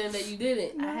realizing that you did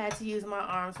it. I had to use my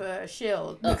arms for a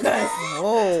shield because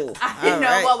Whoa. I didn't know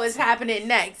Alright. what was happening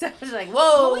next. I was like, Are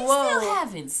whoa, we whoa. still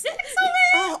having sex over here?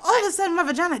 Oh, all of a sudden my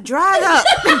vagina dried up.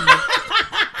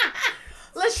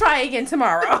 Let's try again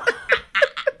tomorrow.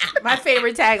 My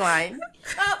favorite tagline.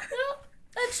 Oh, no.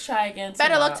 Let's try again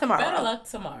Better luck tomorrow. Better luck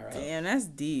tomorrow. Damn, that's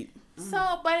deep.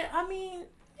 So, but I mean,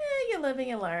 you live and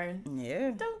you learn.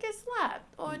 Yeah. Don't get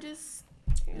slapped or just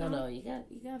No, you gotta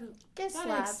get gotta slapped.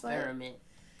 But experiment.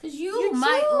 Cause you You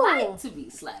might do. like to be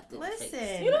slapped in the face.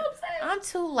 listen, You know what I'm saying? I'm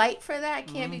too light for that.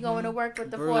 Can't be going to work with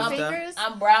the Bruised four up. fingers.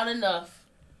 I'm brown enough.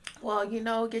 Well,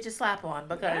 get your slap on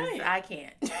because Right. I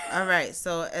can't. All right.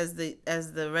 So as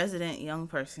the resident young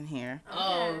person here,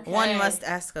 Oh, okay. one must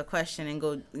ask a question and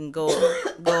go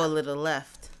a little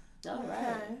left. All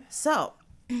right. So,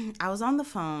 I was on the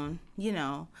phone,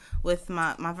 with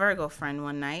my Virgo friend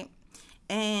one night,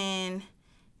 and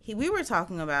we were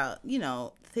talking about,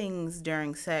 things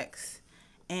during sex,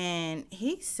 and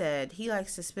he said he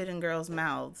likes to spit in girls'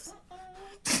 mouths.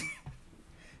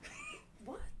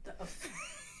 What the?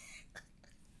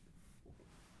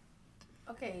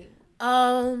 Okay.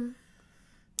 I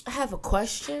have a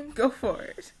question. Go for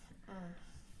it.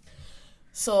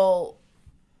 So,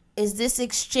 is this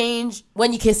exchange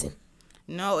when you kissing?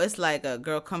 No, it's like a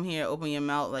girl, come here, open your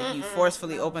mouth, like you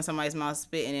forcefully open somebody's mouth,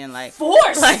 spit, and then like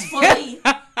Forcefully.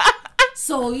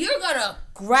 So you're gonna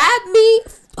grab me,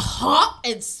 hop,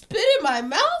 and spit in my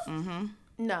mouth?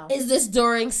 No. Is this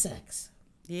during sex?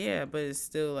 Yeah, but it's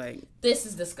still like This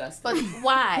is disgusting. But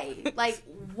why? Like,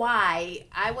 why?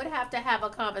 I would have to have a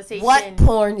conversation. What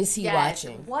porn is he Yes.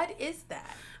 watching? What is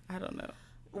that? I don't know.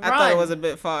 I thought it Run. was a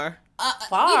bit far.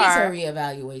 Far. We need to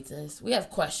reevaluate this. We have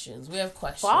questions.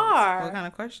 What Far. What kind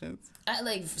of questions?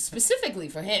 Like specifically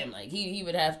for him, like he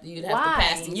would have to. You'd have Why? to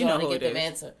pass these You know on to who get it the is.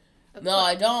 answer. No,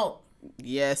 I don't.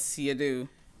 Yes, you do.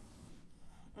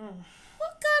 What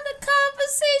kind of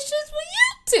conversations were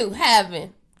you two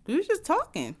having? We was just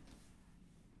talking.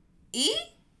 E?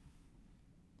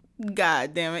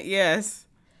 God damn it, yes.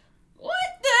 What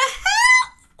the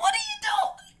hell? What are you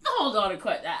doing? Hold on a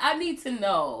quick. I need to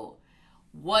know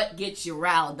what gets you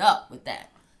riled up with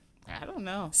that. I don't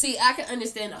know. See, I can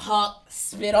understand the hawk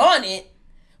spit on it,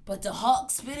 but the hawk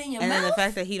spit in your And mouth? then the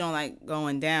fact that he don't like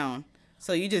going down.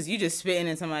 So you just spitting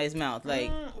in somebody's mouth. Like,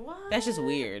 What? that's just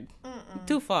weird.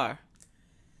 Too far.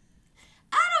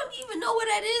 I don't even know what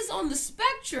that is on the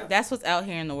spectrum. That's what's out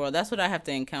here in the world. That's what I have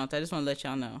to encounter. I just want to let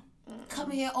y'all know.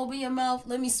 Come here, open your mouth,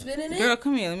 let me spit in it. Girl,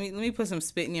 come here. Let me put some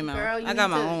spit in your mouth. Girl, you I got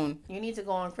need my to- own. You need to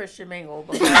go on Christian Mingle.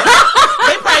 Because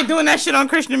They probably doing that shit on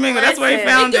Christian Mingle. That's where he Listen,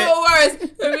 found Do it. it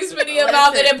worse. Let me spit in your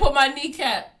mouth and then put my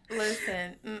kneecap.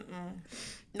 listen,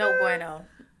 no bueno.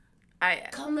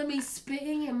 Come let me spit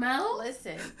in your mouth.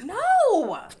 Listen,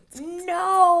 no,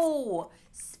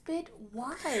 spit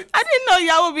what? I didn't know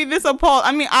y'all would be this appalled.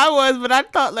 I mean, I was, but I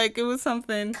thought like it was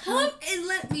something. Come and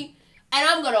let me. And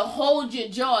I'm gonna hold your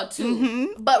jaw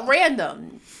too. But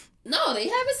random. No, they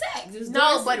having sex. It's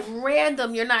No, doing- but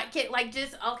random. You're not kidding. Like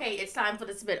just okay. It's time for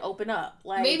the spit. Open up.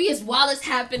 Like maybe it's while it's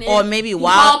happening. Or maybe you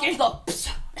while- walk and go,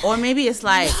 Or maybe it's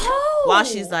like No. while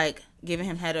she's like giving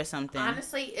him head or something,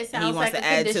 honestly, it and he sounds wants like to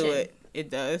a add condition. to it. It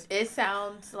does. It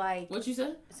sounds like What you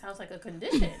said? it sounds like a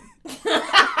condition.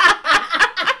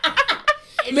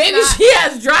 It's Maybe not, she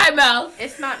has dry mouth.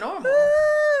 It's not normal.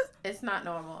 It's not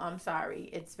normal. I'm sorry.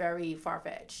 It's very far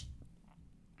fetched.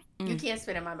 You can't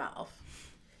spit in my mouth.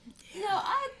 You know,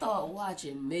 I thought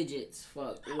watching midgets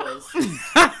fuck was.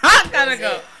 I gotta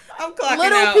go. I'm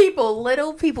clocking out.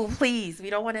 Little people, please. We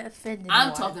don't want to offend anyone.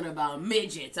 I'm talking about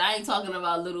midgets. I ain't talking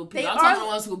about little people. They I'm are- talking about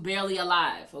ones who barely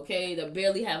alive. Okay, that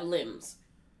barely have limbs.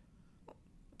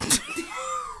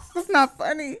 That's not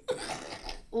funny.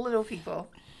 little people.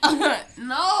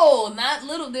 No, not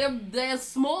little. They're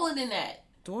smaller than that.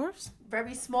 Dwarfs?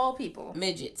 Very small people.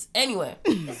 Midgets. Anyway,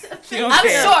 She don't I'm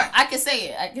care. short. I can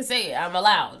say it. I'm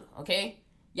allowed. Okay.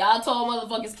 Y'all tall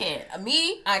motherfuckers can't.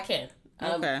 Me, I can.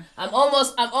 Okay. I'm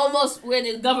almost where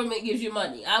the government gives you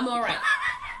money. I'm all right.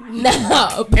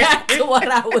 Now back to what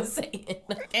I was saying.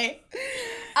 Okay.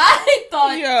 I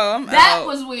thought Yo, I'm that out.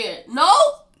 was weird. No.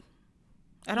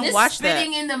 I don't This watch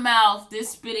spitting that. in the mouth. This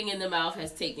spitting in the mouth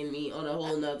has taken me on a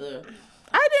whole nother.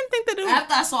 I didn't think that it was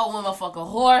After I saw a woman fuck a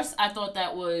horse, I thought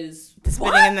that was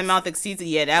spitting in the mouth exceeds it.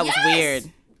 Yeah, that was Yes.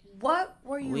 weird. What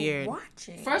were you Weird.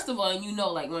 watching? First of all, you know,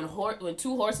 like when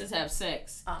two horses have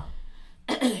sex, Oh.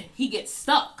 he gets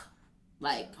stuck.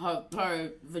 Like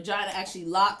her vagina actually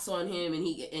locks on him, and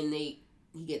he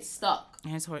gets stuck.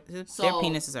 And their So-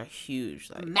 penises are huge.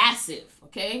 Like Massive,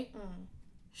 okay.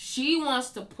 She wants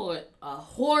to put a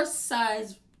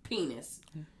horse-sized penis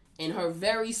in her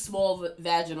very small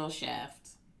vaginal shaft,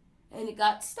 and it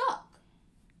got stuck.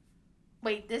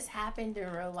 Wait, this happened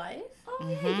in real life? Oh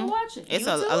yeah, you can watch it. It's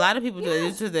a lot of people do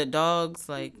it to their dogs.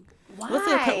 Like,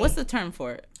 Why? what's the term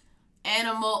for it?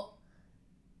 Animal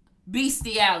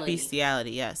bestiality.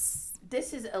 Bestiality. Yes.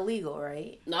 This is illegal,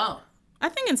 right? No, I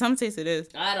think in some states it is.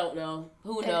 I don't know.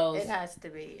 Who knows? It has to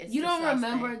be. It's You don't disgusting.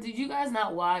 remember? Did you guys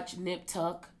not watch Nip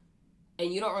Tuck?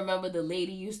 And you don't remember the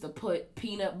lady used to put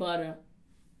peanut butter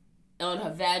on her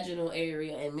vaginal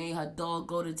area and made her dog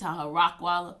go to town, her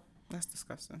Rottweiler? That's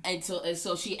disgusting. And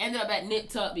so she ended up at Nip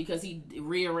Tuck because he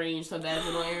rearranged her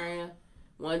vaginal area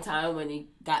one time when he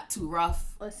got too rough.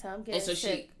 Listen, I'm getting so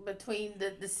sick between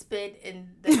the spit and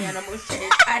the animal shit.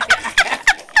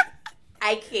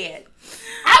 I can't.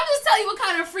 I'm just telling you what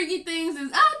kind of freaky things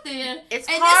is out there. It's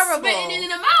and horrible. This spitting in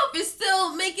the mouth is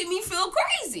still making me feel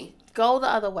crazy. Go the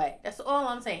other way. That's all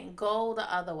I'm saying. Go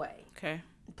the other way. Okay.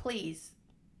 Please.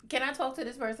 Can I talk to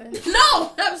this person?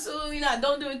 No, absolutely not.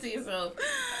 Don't do it to yourself.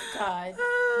 God.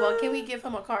 Well, can we give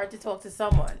him a card to talk to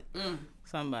someone?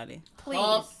 Somebody. Please.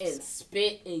 Talk and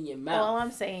spit in your mouth. All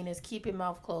I'm saying is keep your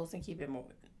mouth closed and keep it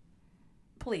moving.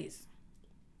 Please.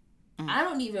 I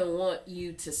don't even want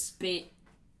you to spit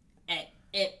at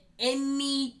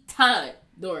any time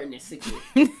during this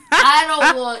situation. I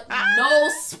don't want no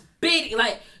spitting.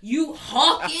 Like, you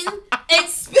hawking and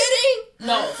spitting?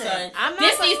 No, son.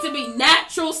 This needs to be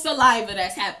natural saliva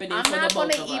that's happening I'm for not the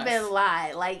both gonna of even us.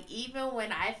 lie. Like, even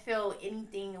when I feel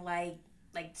anything like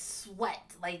sweat.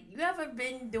 Like, you ever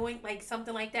been doing like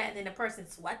something like that and then the person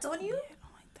sweats on you? I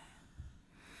don't like that.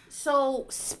 So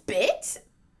spit?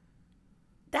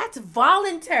 That's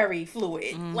voluntary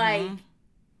fluid. Like,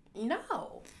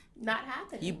 no, not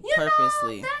happening. You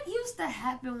purposely. That used to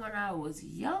happen when I was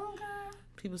younger.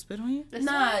 People spit on you?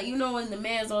 Nah, you know when the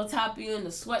man's on top of you and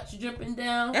the sweat's dripping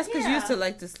down? That's because you used Yeah. to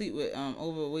like to sleep with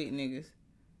overweight niggas.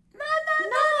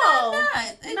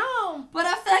 No. But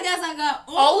I feel like as I got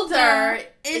Older, older,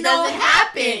 it don't doesn't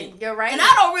happen. You're right. And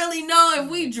I don't really know if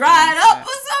we dried up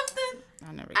or something.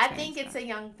 I I think it's a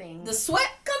young thing. The sweat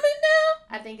coming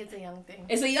down? I think it's a young thing.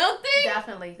 It's a young thing?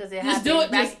 Definitely, because it Just happened do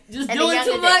it. back Just in the doing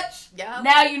younger too day. much. Yup.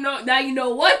 Now you know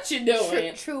what you're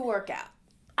doing. True workout.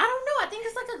 I don't know. I think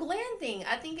it's like a gland thing.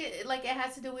 I think it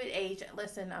has to do with age.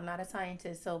 Listen, I'm not a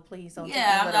scientist, so please don't. Yeah, take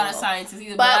me I'm not a literal. scientist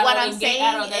either. But what I I'm don't get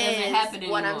that doesn't saying happen is,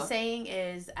 what I'm anymore. saying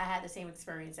is, I had the same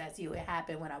experience as you. It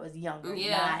happened when I was younger.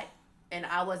 Yeah. And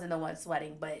I wasn't the one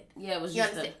sweating, but Yeah, it was you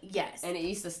just understand? Yes. and it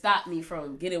used to stop me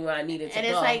from getting where I needed to And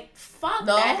go. it's like, fuck,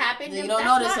 no, that happened. you and don't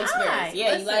that's know this my experience. eye. Yeah,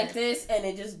 Listen, you like this, and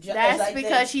it just That's like because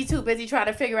this. she's too busy trying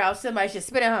to figure out somebody should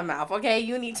spit in her mouth. Okay,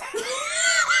 you need to.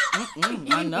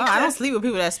 I know. I don't sleep with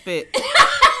people that spit.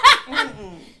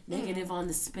 Negative on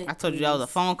the spit. I told you that was a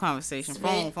phone conversation.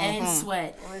 Spit Phone. and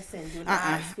sweat. Listen, do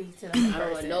not speak to them. I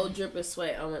don't want no drip of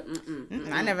sweat. I want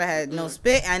I never had no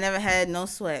spit. I never had no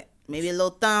sweat. Maybe a little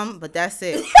thumb, but that's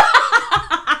it.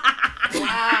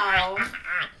 Wow.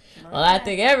 Well, I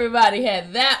think everybody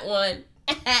had that one.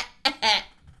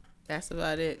 That's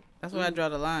about it. That's where I draw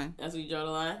the line. That's where you draw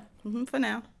the line? For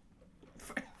now.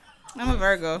 I'm a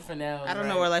Virgo. For now. I don't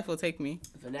know where life will take me.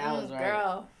 For now is right.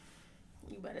 Girl,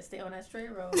 you better stay on that straight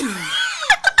road.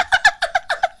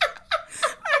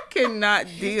 Cannot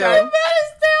deal. You better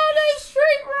stay on that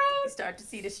straight road. You start to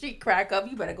see the street crack up,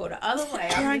 you better go the other way.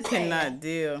 I I'm just saying. cannot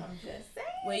deal. I'm just saying.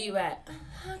 Where you at?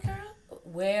 Girl,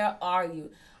 where are you?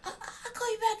 I'll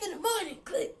call you back in the morning.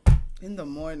 Click. In the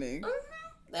morning.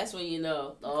 That's when you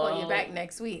know. Call you back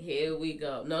next week. Here we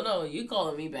go. No, you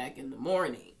calling me back in the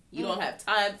morning. You don't have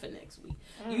time for next week.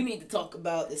 You need to talk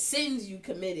about the sins you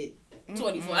committed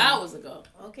 24 hours ago.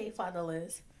 Okay, Father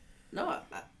Liz. No,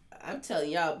 I'm telling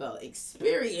y'all about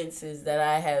experiences that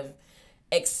I have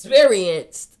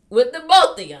experienced with the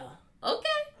both of y'all.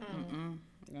 Okay?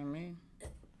 I mean,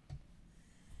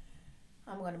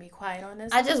 I'm going to be quiet on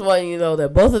this. I just want you to know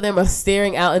that both of them are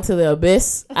staring out into the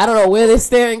abyss. I don't know where they're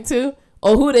staring to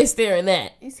or who they're staring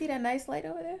at. You see that nice light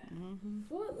over there?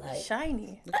 What, like,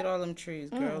 Shiny. look at all them trees,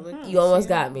 girl. Look. you almost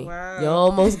got me. Wow. You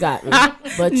almost got me.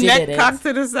 But you Neck didn't. cocked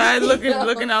to the side, looking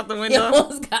out the You window.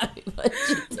 almost got me, but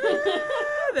you didn't.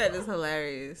 That is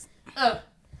hilarious.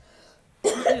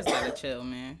 You just gotta chill,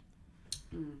 man.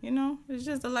 You know, it's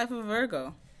just the life of a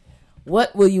Virgo.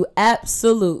 What will you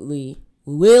absolutely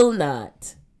will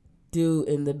not do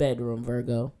in the bedroom,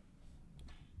 Virgo?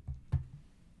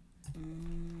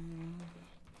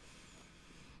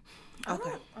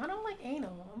 Okay. I don't like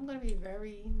anal. I'm going to be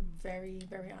very, very,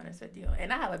 very honest with you.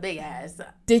 And I have a big ass.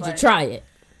 Did you but- try it?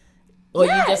 Or you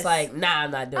Yes. just like, nah,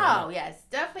 I'm not doing Oh, it? yes.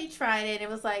 Definitely tried it. It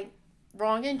was like,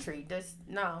 wrong entry.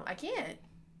 No, I can't.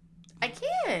 I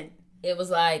can't. It was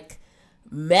like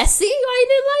messy. Why you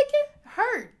didn't like it?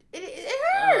 Hurt. It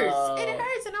hurts. Oh. It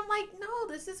hurts, and I'm like, no,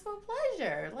 this is for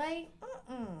pleasure. Like,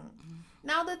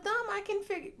 now the thumb,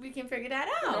 we can figure that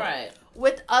out. Right.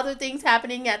 With other things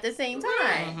happening at the same time.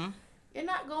 Mm-hmm. You're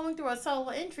not going through a solo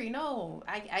entry. No,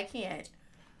 I can't.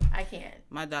 I can't.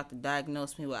 My doctor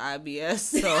diagnosed me with IBS,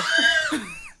 so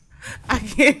I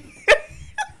can't.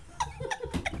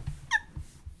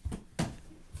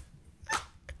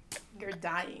 You're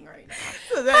dying right now.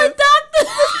 So that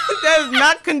is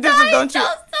not conducive.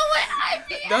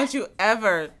 Don't you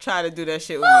ever try to do that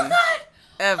shit with me.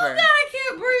 Ever. Oh God, I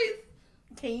can't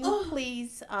breathe. Can you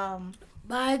please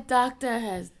My doctor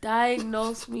has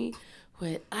diagnosed me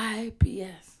with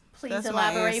IBS. please That's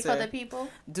my elaborate for answer. the people?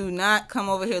 Do not come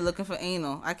over here looking for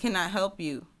anal. I cannot help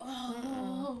you.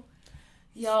 Oh.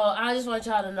 Yo, I just want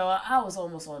y'all to know I was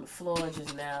almost on the floor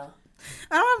just now.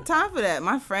 I don't have time for that.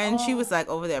 My friend, she was like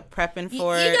over there prepping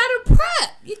for You it. gotta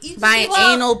prep. You just Buying need,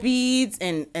 well, anal beads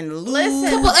and lube. Listen.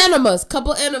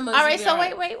 Couple enemas. All right, so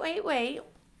wait.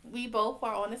 We both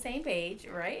are on the same page,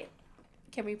 right?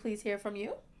 Can we please hear from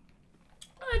you?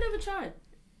 I never tried.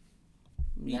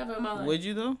 Never in my life. Would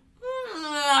you though?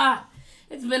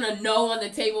 It's been a no on the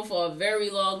table for a very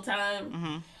long time,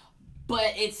 Mm-hmm.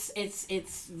 but it's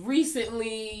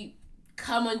recently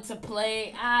come into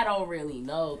play. I don't really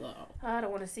know though. I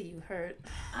don't want to see you hurt.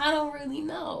 I don't really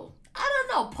know. I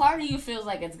don't know. Part of you feels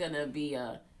like it's gonna be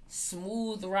a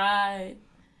smooth ride,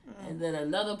 and then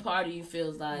another part of you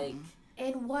feels like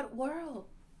In what world?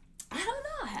 I don't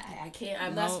know. I can't.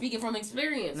 I'm not speaking from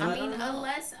experience. I don't mean, know.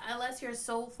 unless you're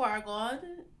so far gone.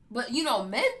 But you know,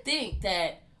 men think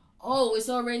that it's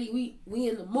already we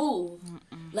in the move.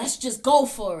 Let's just go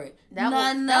for it. I feel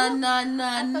Nah.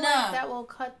 like that will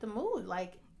cut the mood.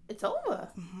 Like, it's over.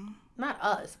 Not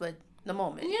us, but the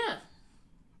moment. Yeah.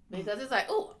 Because it's like,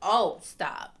 oh,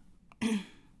 stop.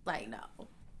 Like, no.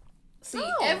 See,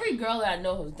 No. every girl that I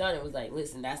know who's done it was like,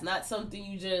 listen, that's not something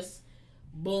you just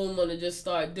boom wanna just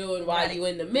start doing while you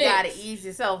in the mix. You gotta ease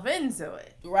yourself into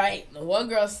it. Right. The one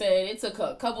girl said it took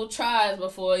a couple tries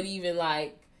before it even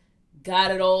like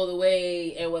got it all the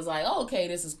way and was like, oh, okay,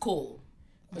 this is cool.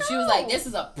 But she was like, this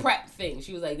is a prep thing.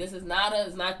 She was like, it's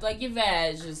not like your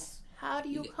vag, just How do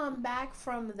you come back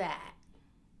from that?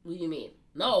 what do you mean?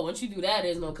 No, once you do that,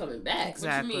 there's no coming back.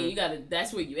 Exactly. What you mean?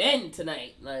 That's where you end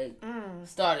tonight. Like,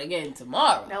 start again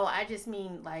tomorrow. No, I just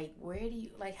mean, like,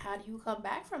 how do you come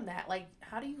back from that? Like,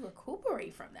 how do you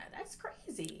recuperate from that? That's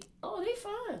crazy. Oh, they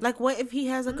fine. Like, what if he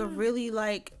has like a really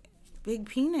like big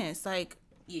penis? Like,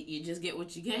 You just get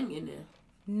what you can in there.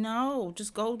 no,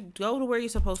 just go to where you're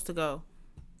supposed to go.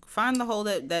 Find the hole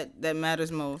that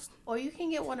matters most. Or you can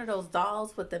get one of those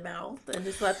dolls with the mouth and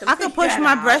just let them I could figure push that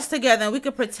my out. breasts together and we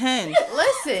could pretend.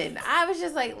 Listen, I was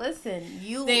just like,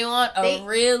 you. They want a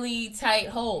really tight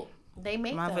hold. They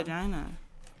make My them. vagina.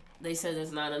 They said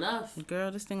it's not enough.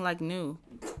 Girl, this thing like new.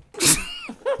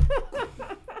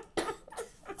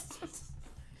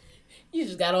 You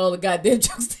just got all the goddamn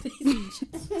jokes today.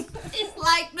 It's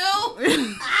like no.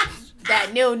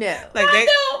 That no. Like I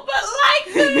know, but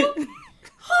like no.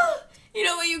 You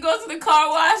know when you go to the car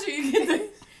wash and you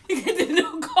get the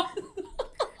new car.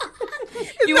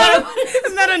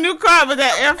 It's not a new car, but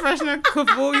that air freshener could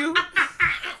fool you.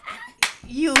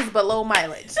 Use below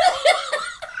mileage.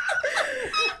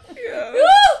 Woo!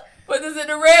 Put this in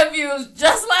the rear views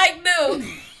just like new.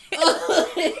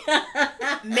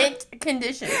 Mint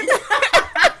condition.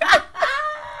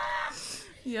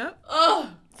 Yep. Oh,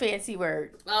 Fancy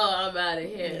word. I'm out of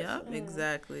here. Yep,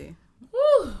 exactly.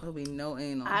 Woo. There'll be no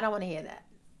anal. I don't want to hear that.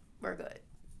 We're good.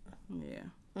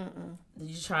 Yeah. Did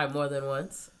you try more than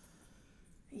once?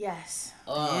 Yes.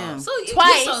 Damn. So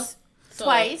Twice. so-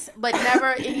 Twice, but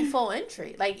never any full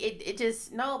entry. Like, it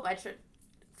just, no, I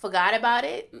forgot about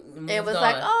it. It was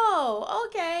like, oh,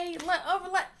 okay.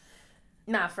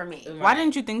 Not for me. Why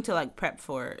didn't you think to like prep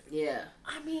for it? Yeah.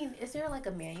 I mean, is there like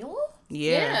a manual?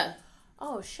 Yeah.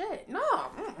 Oh, shit. No.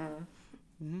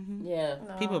 Yeah.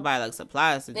 No. People buy like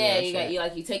supplies to do Yeah,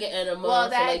 that you take an enema Well, for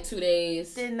that- like 2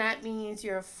 days. Then that means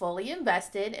you're fully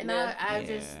invested. And Yeah.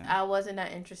 I wasn't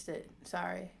that interested.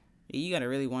 Sorry. You gotta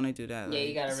really want to do that. Yeah, like-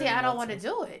 you gotta. See, really I don't want to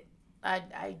do it.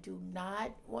 I do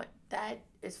not want that.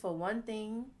 Is for one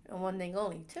thing and one thing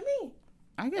only. To me.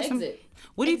 I guess. Exit.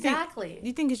 What do you Exactly. think? Do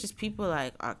you think it's just people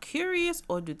like are curious,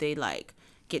 or do they like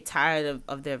get tired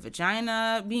of their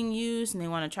vagina being used and they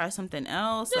want to try something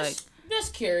else?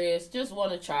 Just curious. Just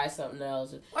want to try something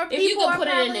else. Or If you people could are put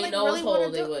it in probably, their like, nose really hole,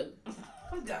 wanna they do- would.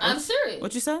 I'm done. I'm serious.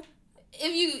 What you said?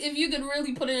 If you could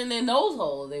really put it in their nose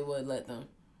hole, they would let them.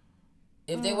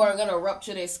 If they weren't gonna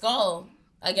rupture their skull,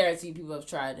 I guarantee people have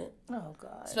tried it. Oh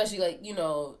God. Especially like,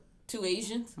 two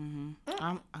Asians.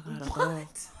 I gotta go.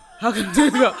 How can you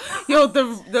go? Yo,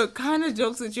 the kind of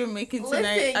jokes that you're making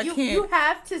tonight, I can't. You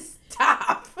have to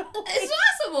stop. It's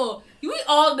possible. We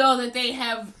all know that they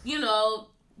have,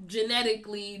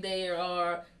 genetically they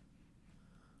are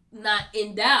not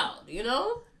endowed,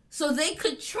 So they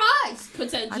could try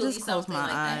potentially I just close something my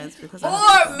like eyes that. because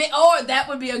Or that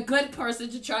would be a good person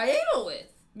to try anal with.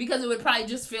 Because it would probably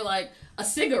just feel like a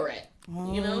cigarette.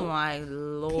 Oh my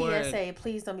Lord. PSA,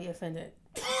 please don't be offended.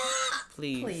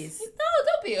 Please. No,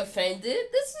 don't be offended.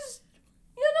 This is,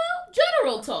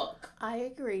 general talk. I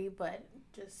agree, but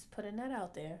just putting that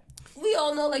out there. We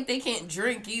all know, they can't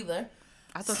drink either.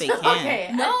 I thought they can.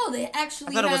 Okay. No, they actually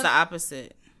I thought it was the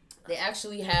opposite. They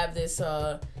actually have this,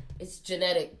 it's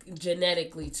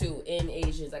genetically, too, in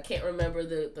Asians. I can't remember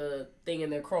the thing in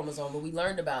their chromosome, but we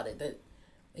learned about it, that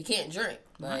they can't drink.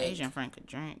 My Asian friend could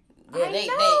drink. Yeah,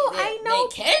 I know.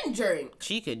 They can drink.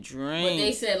 She could drink. But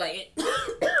they said,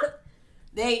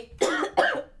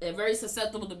 they're very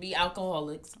susceptible to be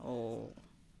alcoholics. Oh.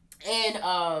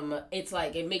 And it's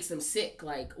it makes them sick.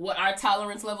 What our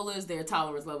tolerance level is, their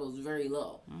tolerance level is very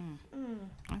low.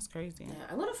 That's crazy. Yeah,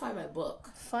 I want to find my book.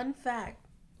 Fun fact.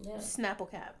 Yeah. Snapple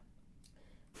cap.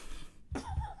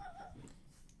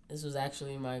 This was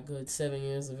actually my good 7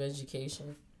 years of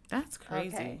education. That's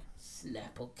crazy. Okay.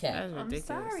 Snapple cap. That's I'm ridiculous.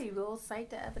 sorry. We'll cite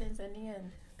the evidence in the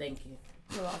end. Thank you.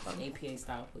 You're welcome. APA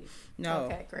style, please. No.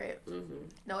 Okay, great. Mm-hmm.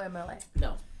 No MLA.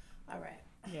 No. All right.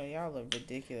 Yo, y'all are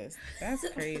ridiculous. That's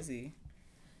crazy.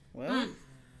 Well.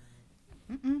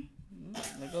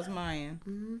 There goes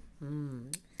mine.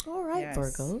 All right, Yes.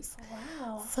 Virgos.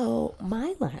 Wow. So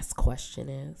my last question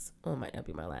is, it might not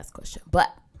be my last question,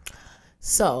 but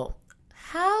so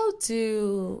how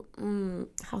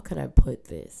can I put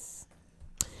this?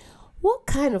 What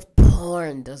kind of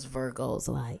porn does Virgos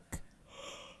like?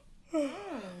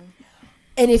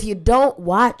 And if you don't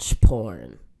watch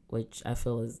porn, which I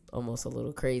feel is almost a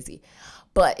little crazy,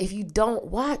 but if you don't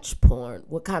watch porn,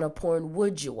 what kind of porn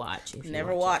would you watch? If you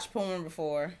Never watched porn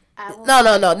before.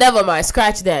 No, never mind.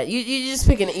 Scratch that. You just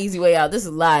picking an easy way out. This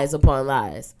is lies upon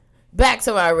lies. Back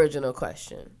to my original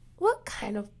question. What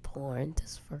kind of porn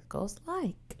does Virgos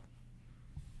like?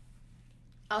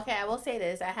 Okay, I will say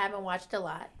this. I haven't watched a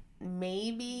lot.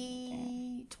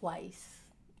 Maybe twice.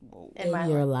 In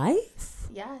your life?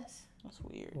 Yes. That's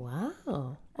weird. Wow. I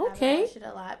haven't Okay. watched it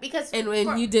a lot because And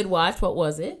when you did watch, what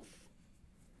was it?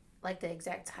 like the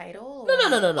exact title.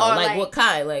 No. Or Like what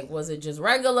kind? Like was it just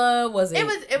regular? Was it, It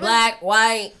was black,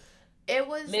 white? It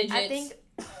was. Midgets. I think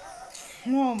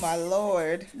Oh my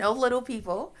Lord. no little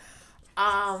people.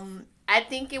 I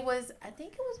think it was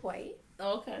white.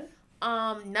 Okay.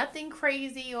 Nothing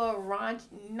crazy or raunch.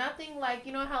 Nothing like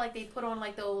how they put on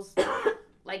those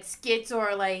like skits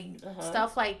or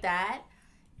stuff like that.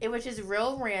 It was just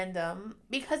real random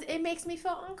because it makes me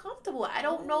feel uncomfortable. I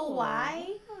don't know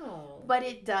why, but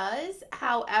it does.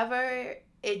 However,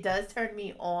 it does turn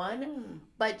me on.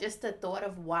 But just the thought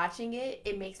of watching it,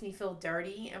 it makes me feel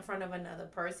dirty in front of another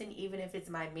person, even if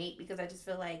it's my mate, because I just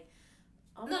feel like,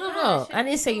 oh my God, No. I shouldn't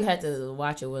didn't say do you had this. to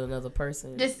watch it with another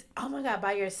person. Just, oh my God,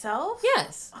 by yourself?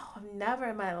 Yes. Oh, never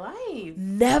in my life.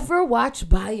 Never watch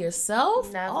by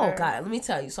yourself? Never. Oh God, let me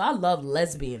tell you. So I love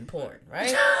lesbian porn,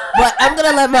 right? But I'm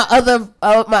gonna let my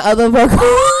other Virgo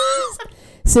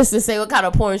sister say what kind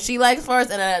of porn she likes first,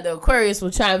 and then the Aquarius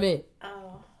will chime in.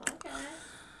 Oh, okay.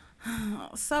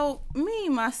 So me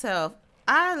myself,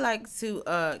 I like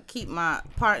to keep my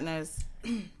partners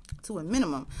to a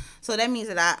minimum. So that means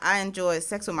that I enjoy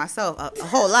sex with myself a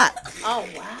whole lot. Oh,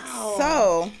 wow.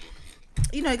 So,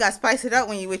 you got to spice it up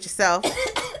when you with yourself.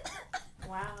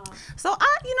 Wow. So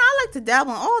I like to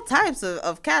dabble in all types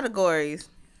of categories.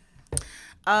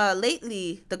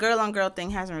 Lately, the girl on girl thing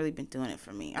hasn't really been doing it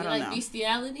for me. I don't know.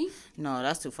 Bestiality? No,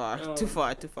 that's too far. Oh. Too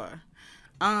far.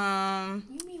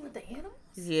 You mean with the animals?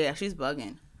 Yeah, she's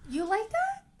bugging. You like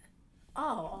that?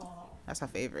 Oh. That's her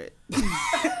favorite.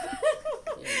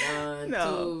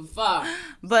 Too far.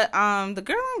 But the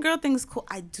girl on girl thing is cool.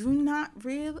 I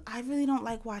really don't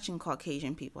like watching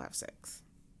Caucasian people have sex.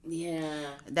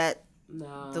 Yeah.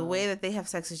 The way that they have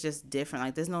sex is just different.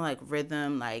 Like there's no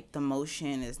rhythm, the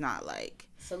motion is not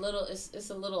It's a little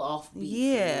offbeat.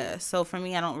 Yeah. So for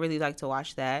me, I don't really like to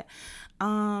watch that.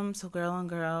 So girl on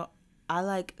girl,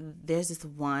 there's this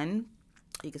one,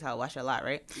 you can tell I watch it a lot,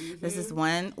 right? Mm-hmm. There's this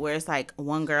one where it's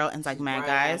one girl and it's mad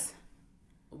guys.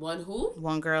 One who?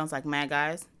 One girl and it's mad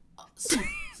guys. So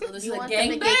this You is a want them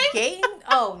to gangbang? get gay?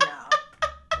 Oh,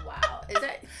 no. Wow. Is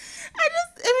that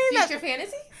I mean, future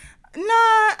fantasy? Nah,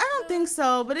 I don't think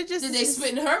so. But it just Did they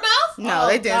spit in her mouth? No, Oh,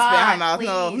 they didn't spit in her God, mouth.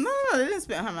 No, please. no, they didn't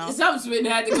spit in her mouth. Some spitting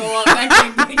had to go up.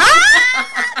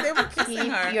 That They were kissing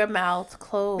Keep her. your mouth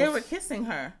closed. They were kissing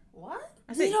her. What?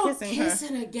 I They said don't kissing kiss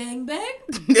her. in a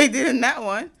gangbang. They did in that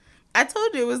one. I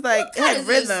told you it was like it kind had is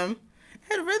this? rhythm.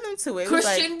 It had rhythm to it. It was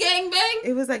Christian gangbang.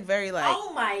 it was like very like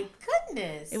Oh my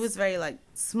goodness. it was very like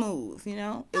smooth, you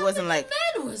know? It wasn't like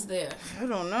man was there. I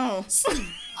don't know.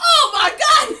 Oh my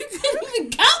God! You couldn't even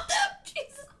count them.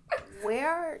 Jesus.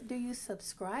 Where do you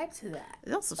subscribe to that?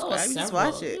 Don't subscribe, you just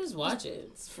watch it. Just watch it.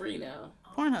 It's free now.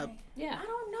 Pornhub. Yeah. I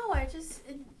don't know.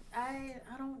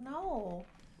 I don't know.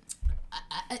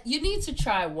 You need to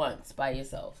try once by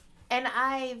yourself. And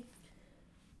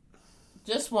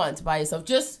Just once by yourself.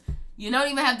 Just you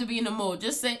don't even have to be in the mood.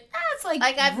 Just say, it's like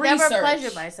I've research. never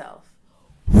pleasured myself.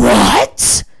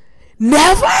 What?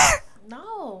 Never?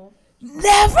 No.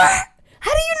 Never?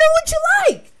 How do you know what you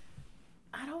like?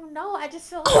 I don't know. I just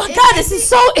feel Oh my God, this is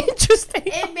so interesting.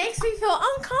 it makes me feel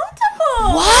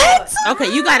uncomfortable. What?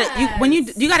 Okay, you gotta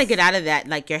Yes. you gotta get out of that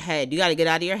like your head. You gotta get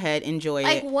out of your head, enjoy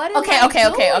Like it. what am Okay. I doing?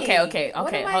 What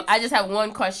Okay. am I just have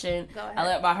one question. Go ahead.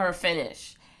 I'll let her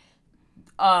finish.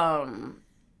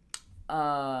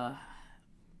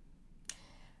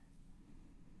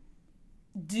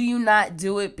 Do you not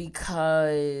do it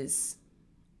because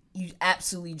you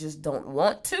absolutely just don't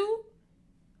want to?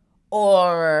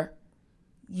 Or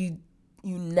you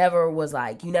never was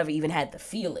like, you never even had the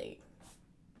feeling?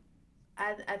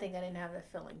 I think I didn't have the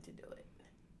feeling to do it.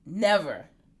 Never.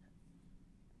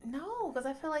 No, because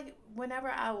I feel like whenever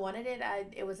I wanted it,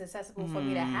 it was accessible for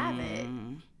me to have it.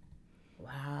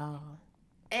 Wow.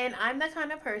 And I'm the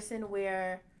kind of person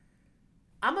where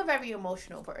I'm a very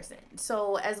emotional person.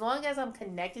 So as long as I'm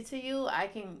connected to you, I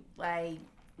can like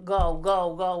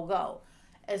go.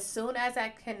 As soon as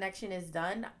that connection is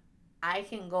done, I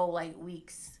can go like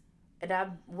weeks. And I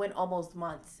went almost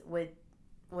months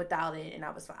without it, and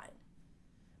I was fine.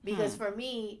 Because for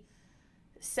me,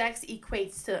 sex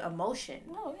equates to emotion.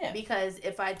 Oh, yeah. Because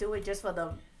if I do it just for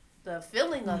the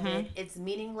feeling of it, it's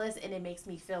meaningless, and it makes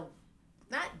me feel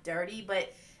not dirty,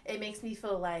 but it makes me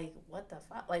feel like, what the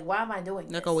fuck? Like, why am I doing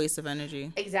this? Like a waste of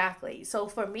energy. Exactly. So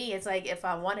for me, it's like if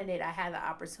I wanted it, I had the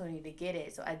opportunity to get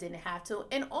it, so I didn't have to.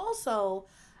 And also,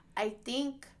 I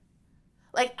think,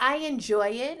 like, I enjoy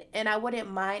it, and I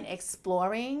wouldn't mind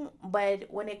exploring, but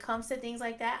when it comes to things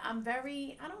like that, I'm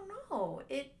very, I don't know.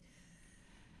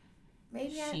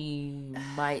 She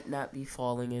might not be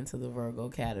falling into the Virgo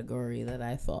category that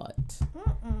I thought.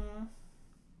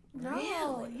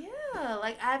 No, Really? yeah.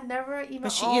 Like, I've never even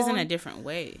But she owned, is in a different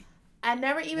way. I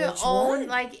never even Which owned, one?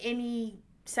 like, any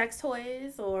sex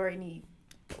toys or any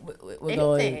We're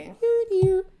anything.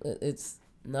 going. It's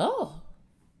no.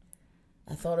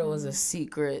 I thought it was a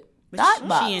secret. But thought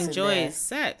box she in enjoys there.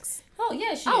 sex. Oh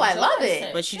yeah, she. Oh, I enjoys love it.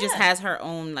 sex. But she just has her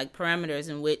own like parameters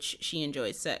in which she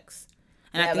enjoys sex.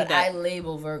 And Yeah, I think but I that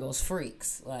label Virgos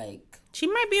freaks. Like she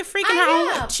might be a freak in I her own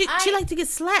way. am. She like to get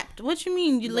slapped. What you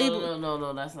mean? You label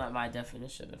no. That's not my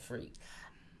definition of freak.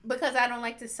 Because I don't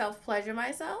like to self-pleasure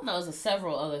myself. No, there's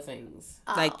several other things.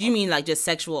 like you mean like just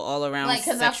sexual all around Like,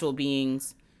 'cause sexual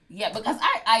beings. Yeah, because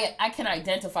I can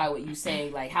identify what you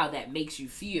saying, like how that makes you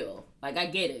feel. Like I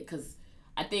get it, because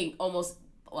I think almost.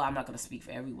 Well, I'm not gonna speak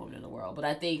for every woman in the world, but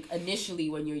I think initially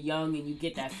when you're young and you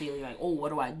get that feeling, like, oh, what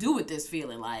do I do with this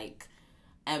feeling? Like,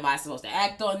 am I supposed to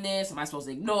act on this? Am I supposed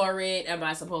to ignore it? Am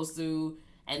I supposed to?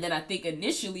 And then I think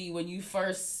initially when you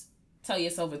first tell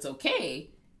yourself it's okay,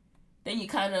 then you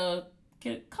kind of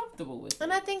get comfortable with it.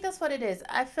 And I think that's what it is.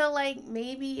 I feel like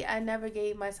maybe I never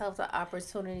gave myself the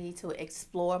opportunity to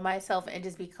explore myself and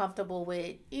just be comfortable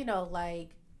with,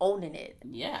 like owning it.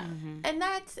 Yeah.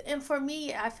 And for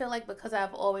me, I feel like because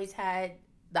I've always had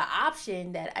the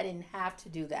option that I didn't have to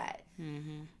do that.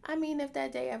 I mean, if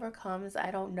that day ever comes,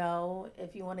 I don't know.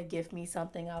 If you want to gift me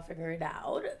something, I'll figure it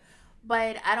out.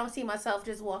 But I don't see myself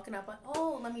just walking up like,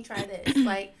 oh, let me try this.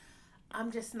 Like,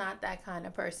 I'm just not that kind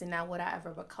of person. Now, would I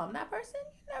ever become that person?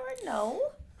 You never know.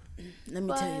 Let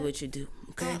me tell you what you do,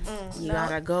 okay? You no.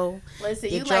 gotta go. Listen,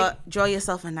 You you draw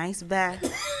yourself a nice bath.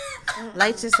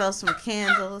 Light yourself some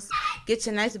candles. Get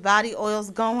your nice body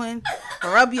oils going.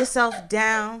 Rub yourself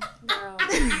down. Girl,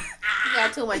 you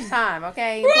got too much time,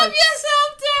 okay? Rub Plus,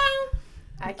 yourself down.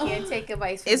 I can't take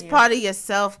advice from It's you. part of your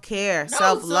self-care,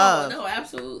 self-love. No,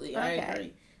 absolutely. I Okay.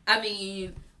 agree. I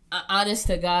mean, honest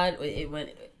to God, when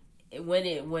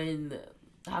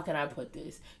how can I put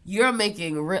this? You're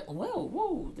making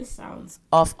whoa, this sounds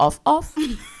off.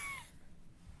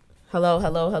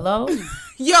 Hello.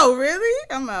 Yo, really?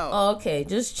 I'm out. Okay,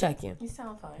 just checking. You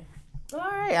sound fine. All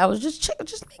right, I was just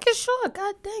making sure.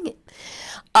 God dang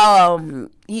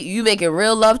it. You making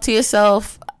real love to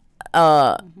yourself.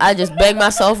 I just bang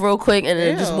myself real quick and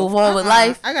then just move on with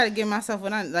life. I gotta give myself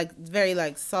when I like very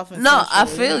like soft and No,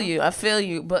 sensual, I feel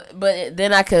you. But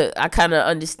then I kind of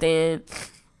understand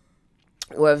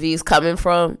where V's coming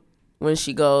from when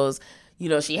she goes,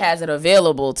 she has it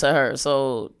available to her,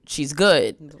 so she's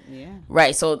good. Yeah.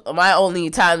 Right. So my only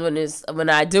time when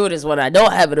I do it is when I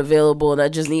don't have it available and I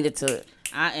just needed to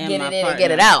get it in and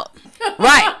get it out.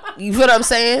 Right. You feel what I'm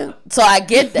saying? So I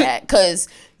get that because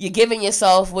you're giving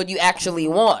yourself what you actually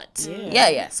want.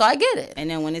 Yeah. So I get it. And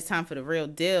then when it's time for the real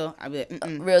deal, I be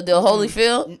like, real deal,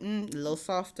 Holyfield. A little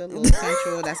softer, a little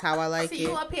sensual. That's how I like so it.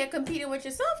 you up here competing with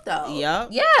yourself, though. Yep.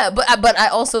 Yeah, but I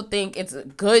also think it's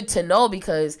good to know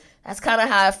because that's kind of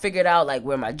how I figured out like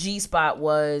where my G spot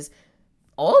was,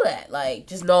 all that. Like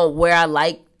just know where I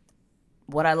like,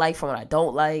 what I like from what I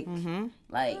don't like. Mm-hmm.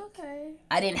 Like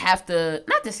I didn't have to.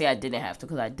 Not to say I didn't have to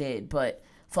because I did, but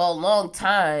for a long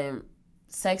time,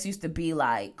 sex used to be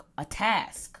like a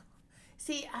task.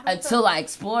 See, until I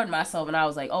explored myself and I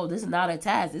was like, oh, this is not a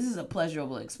task. This is a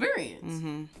pleasurable experience.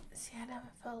 Mm-hmm. See, I never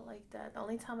felt like that. The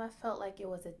only time I felt like it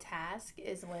was a task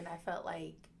is when I felt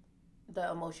like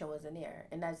the emotion wasn't there.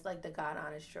 And that's like the God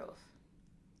honest truth.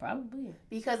 Probably.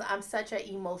 Because I'm such an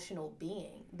emotional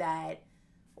being that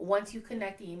once you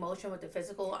connect the emotion with the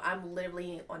physical, I'm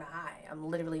literally on a high.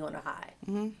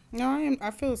 Mm-hmm. No,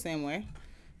 I feel the same way.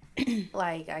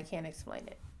 Like, I can't explain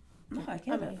it. No, I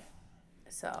can't.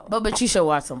 So. But you should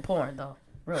watch some porn, though.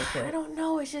 Real quick. I don't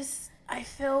know. It's just, I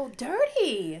feel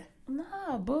dirty.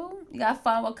 Nah, boo. You gotta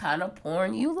find what kind of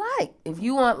porn you like. If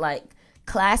you want, like,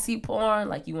 classy porn,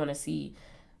 like you want to see,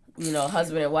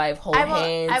 husband and wife hold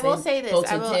hands. I will say this.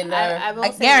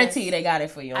 I guarantee you they got it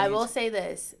for you. I will say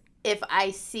this. If I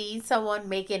see someone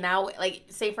making out, like,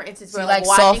 say for instance, we're like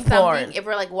watching soft porn. something, if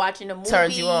we're like watching a movie,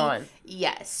 turns you on.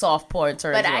 Yes, soft porn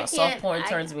turns you on. Soft porn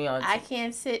turns me on. I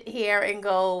can't sit here and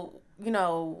go,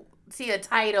 see a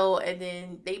title and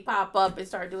then they pop up and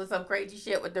start doing some crazy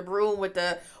shit with the broom with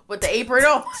the apron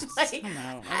on. Like, broom and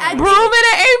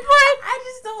an apron. I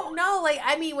just don't know. Like,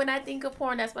 I mean, when I think of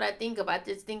porn, that's what I think of. I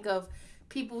just think of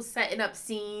people setting up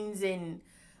scenes and.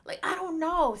 Like, I don't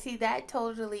know. See, that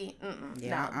totally...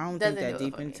 Yeah, no, I don't think that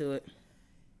deep into it.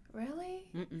 Really?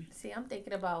 See, I'm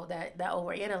thinking about that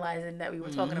overanalyzing that we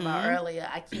were talking about earlier.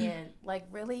 I can't... Like,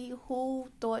 really? Who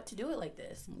thought to do it like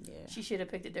this? Yeah. She should have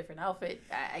picked a different outfit.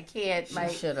 I can't, She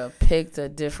should have picked a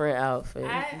different outfit.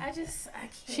 I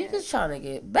can't. She just trying to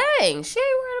get bang. She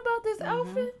ain't worried about this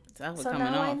outfit. So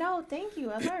now I know. Thank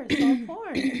you. I've heard. Soft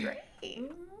porn.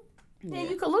 Great. Yeah,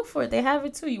 you can look for it. They have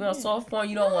it too. You want soft porn?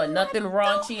 You don't want nothing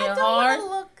raunchy and hard.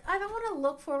 I don't want to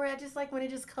look for it. I just like when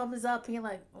it just comes up and you're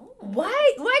like, ooh.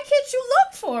 Why can't you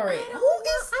look for it?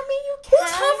 You can.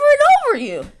 Who's hovering over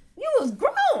you? You was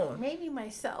grown. Maybe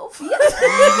myself. You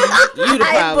the problem.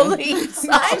 I believe so.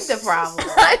 I'm the problem.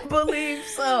 I believe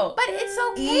so. But it's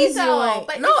okay though.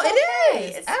 But no, it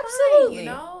is. It's absolutely.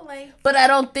 Fine, But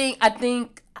I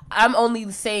think I'm only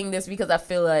saying this because I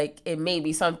feel like it may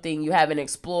be something you haven't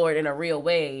explored in a real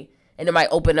way, and it might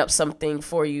open up something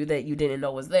for you that you didn't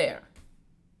know was there.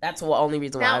 That's the only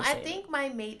reason why I'm saying I think my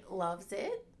mate loves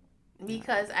it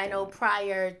because I know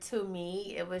prior to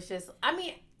me, it was just,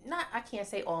 I can't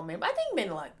say all men, but I think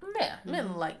men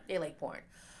like, they like porn.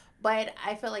 But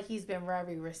I feel like he's been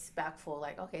very respectful.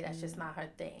 Like, okay, that's just not her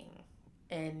thing.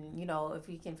 And, if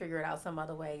we can figure it out some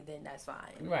other way, then that's fine.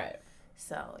 Right.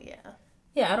 So, yeah.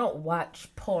 Yeah, I don't watch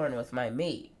porn with my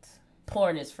mate.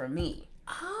 Porn is for me.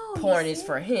 Oh, porn is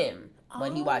for him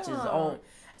when he watches his own.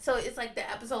 So it's like the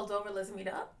episode's over, let's meet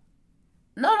up?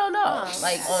 No.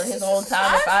 Like on his own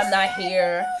time. If I'm not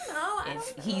here,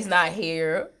 if he's not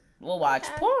here, we'll watch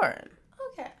porn.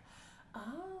 Okay.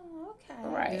 Oh, okay.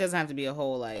 Right. It doesn't have to be a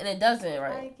whole like. And it doesn't,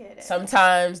 right? I get it.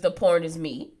 Sometimes the porn is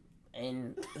me,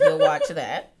 and he'll watch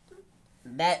that.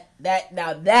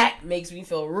 That makes me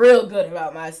feel real good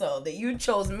about myself that you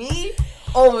chose me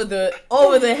over the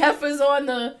heifers on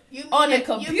the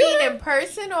computer. You mean in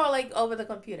person or like over the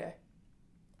computer?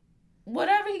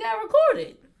 Whatever he got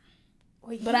recorded.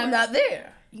 Wait, but I'm not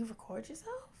there. You record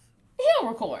yourself? He'll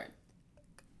record.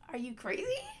 Are you crazy?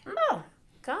 No.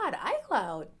 God,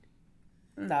 iCloud.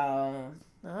 No.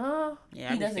 Oh.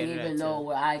 Yeah, he doesn't even know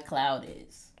where iCloud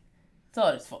is. It's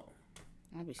on his phone.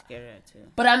 I'd be scared of that too.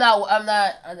 But I'm not.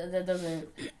 That doesn't.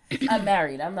 I'm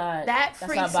married. I'm not. That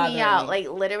freaks me out. Like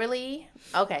literally.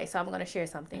 Okay, so I'm gonna share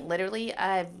something. Literally,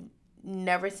 I've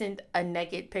never sent a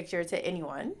naked picture to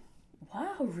anyone.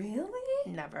 Wow, really?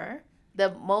 Never.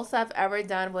 The most I've ever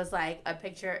done was like a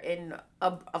picture in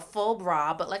a full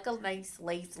bra, but like a nice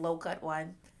lace low cut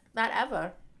one. Not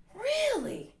ever.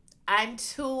 Really? I'm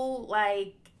too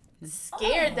like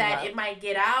scared that it might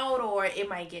get out or it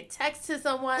might get text to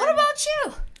someone. What about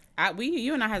you?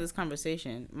 You and I had this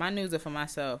conversation. My news are for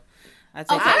myself. I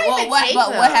take Okay, I don't well, even what, take but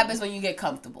what them. happens when you get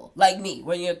comfortable? Like me,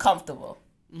 when you're comfortable.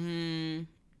 I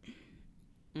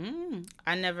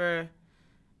never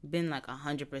been like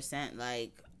 100%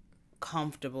 like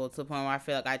comfortable to the point where I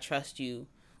feel like I trust you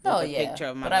with a picture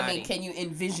of my but body. I mean, can you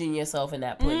envision yourself in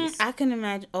that place? I can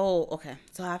imagine. Oh, okay.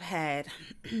 So I've had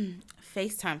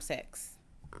FaceTime sex.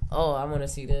 Oh, I want to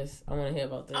see this. I want to hear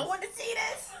about this. I want to see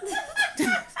this.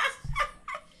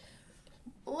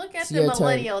 Look at It's the your turn.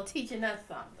 millennial teaching us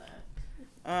something.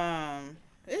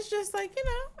 It's just like,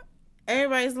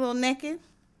 everybody's a little naked.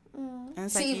 And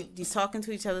it's See- like you talking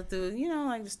to each other through,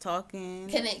 like just talking.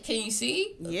 Can you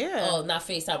see? Yeah. Oh, not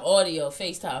FaceTime audio,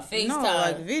 FaceTime. No,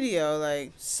 like video,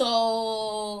 like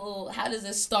So, how does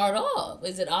it start off?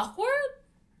 Is it awkward?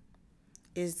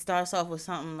 it starts off with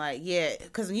something like,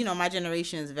 because my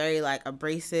generation is very like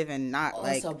abrasive and not Oh,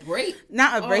 like it's a break.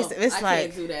 not abrasive. It's I like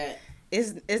can't do that.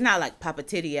 it's not like Papa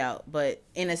Titty out, but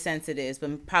in a sense it is,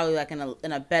 but probably like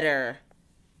in a better.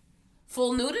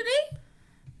 Full nudity?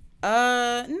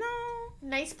 No.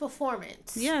 Nice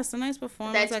performance. Yeah, it's a nice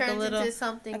performance. That like turns a little, into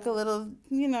something. like a little,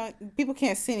 people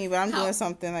can't see me, but I'm doing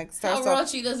something like How starts off.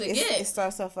 raunchy does it get? It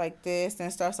starts off like this, then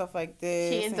it starts off like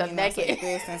this. She ends and, up naked. It's like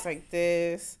this, and it's like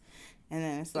this, and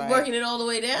then it's like Working it all the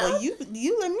way down? well,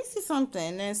 you let me see something.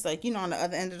 And then it's like on the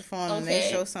other end of the phone, and they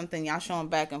Okay. show something. Y'all showing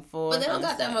back and forth. But they don't and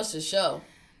got it's that like, much to show.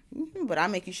 But I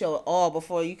make you show it all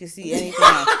before you can see anything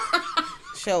else.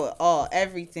 Show it all,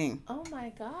 everything. Oh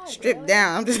my god. Strip really?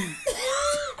 down. I'm just.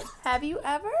 Have you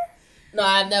ever? No,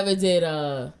 I never did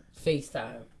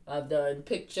FaceTime. I've done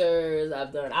pictures.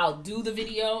 I'll do the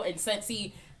video and send.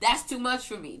 See, that's too much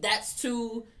for me. That's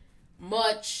too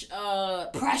much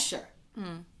pressure.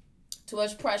 Too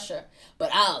much pressure. But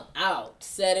I'll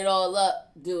set it all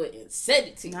up, do it, and send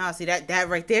it to you. No, see that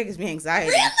right there gives me anxiety.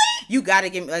 Really? You gotta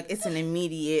give me it's an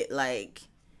immediate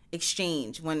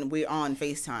exchange when we're on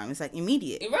FaceTime. It's like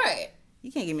immediate. You're right.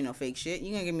 You can't give me no fake shit.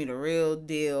 You gonna give me the real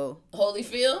deal.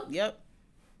 Holyfield? Yep.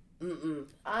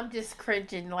 I'm just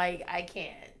cringing. Like I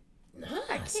can't.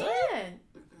 I Nah, son. can't.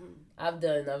 I've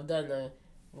done the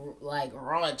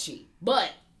raunchy,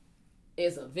 but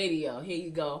it's a video. Here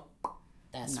you go.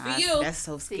 That's Nah, for you. that's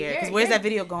so scary. Because you're- where's you're- that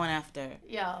video going after?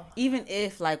 Yo. Even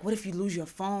if what if you lose your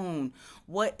phone?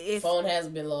 What if? Phone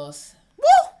hasn't been lost. Woo!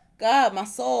 God, my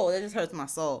soul. That just hurts my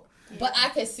soul. But I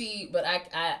can see. But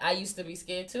I used to be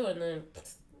scared too. And then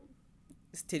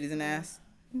It's titties and ass.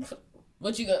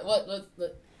 what you got? What?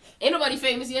 Ain't nobody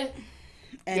famous yet.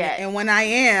 And, Yeah. and when I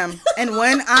am,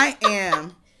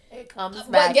 It comes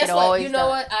But back. guess it what? always You know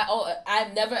does. what?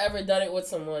 I've never ever done it with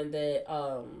someone that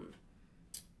I'm.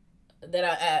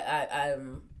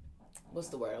 What's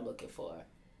the word I'm looking for?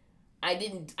 I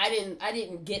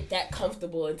didn't get that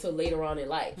comfortable until later on in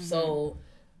life. Mm-hmm. So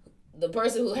the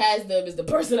person who has them is the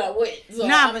person I'm with. So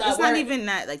nah, I'm but it's not worried. even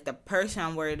that the person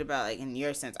I'm worried about in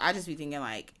your sense. I just be thinking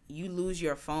you lose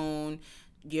your phone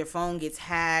gets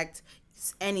hacked,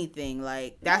 anything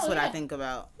that's Oh, what I yeah. think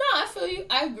about. No, I feel you.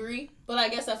 I agree. But I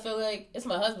guess I feel like it's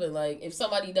my husband. Like if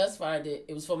somebody does find it,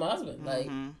 it was for my husband. Like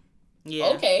Yeah.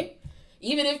 okay.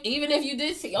 Even if you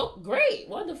did see, oh great,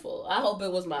 wonderful. I hope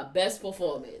it was my best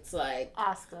performance. Like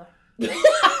Oscar.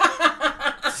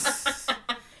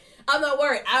 I'm not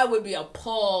worried. I would be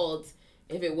appalled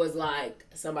if it was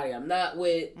somebody I'm not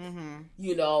with,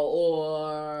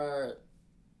 or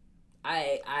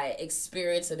I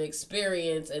experience an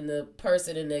experience and the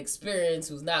person in the experience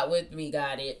who's not with me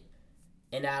got it,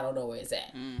 and I don't know where it's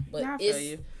at. But I feel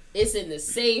you. it's in the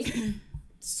safe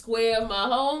square of my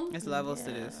home. It's levels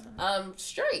to this. I'm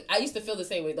straight. I used to feel the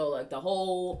same way though. The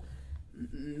whole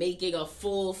making a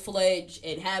full-fledged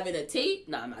and having a tape.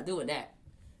 Nah, I'm not doing that.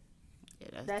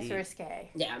 Yeah, That's deep. risque.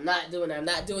 Yeah, I'm not doing that. I'm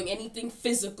not doing anything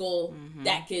physical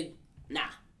that could. Nah.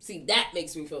 See, that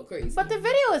makes me feel crazy. But the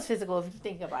video is physical if you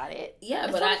think about it. yeah,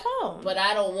 It's but on the phone.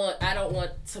 I don't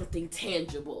want something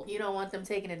tangible. You don't want them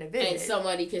taking it a visit. And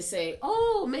somebody could say,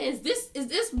 "Oh man, is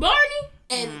this Barney?"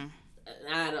 And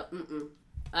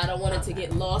I don't want it to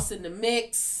get lost in the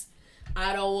mix.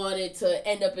 I don't want it to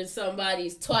end up in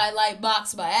somebody's Twilight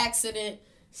box by accident.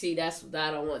 See, I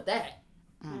don't want that.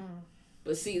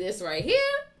 But see this right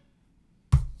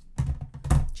here?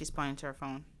 She's pointing to her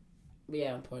phone.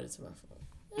 Yeah, I'm pointing to my phone.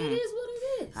 It is what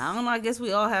it is. I don't know. I guess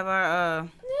we all have our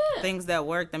Yeah. things that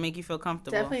work that make you feel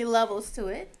comfortable. Definitely levels to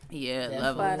it. Yeah, Definitely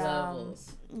levels. But,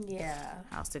 levels. Yeah.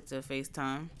 I'll stick to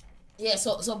FaceTime. Yeah,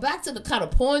 so back to the kind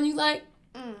of porn you like.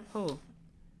 Who?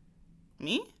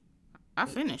 Me? I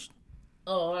finished.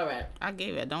 Oh, all right. I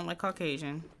gave it. I don't like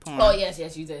Caucasian porn. Oh, yes,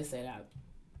 you did say that.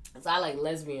 So I like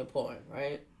lesbian porn,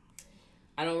 right?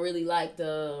 I don't really like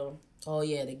the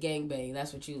gangbang.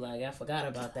 That's what you like. I forgot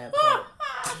about that part.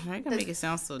 Why you gonna make it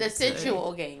sound so The good?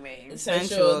 sensual gangbang.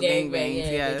 Sensual gangbang,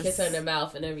 gangbangs, yes. The kiss on the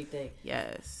mouth and everything.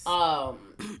 Yes.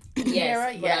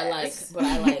 Yes, Yes. but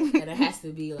I like, and it has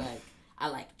to be like, I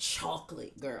like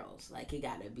chocolate girls. Like, it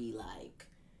gotta be like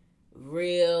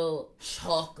real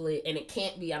chocolate, and it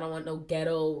can't be, I don't want no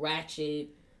ghetto ratchet.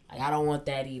 Like, I don't want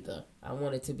that either. I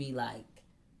want it to be like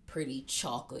pretty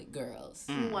chocolate girls.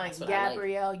 You want That's what I like.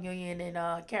 Gabrielle Union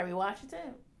and Kerry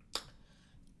Washington?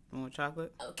 More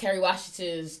chocolate? Kerry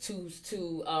Washington's too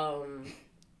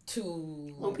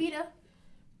Lupita?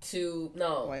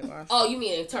 no. Whitewash. Oh, you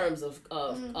mean in terms of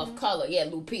color? Yeah,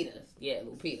 Lupita.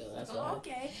 That's what. Oh,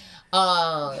 okay.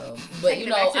 But Taking you it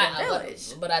know, back to the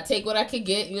village. but I take what I could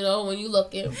get. You know, when you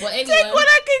looking. But anyway, Take what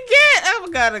I can get.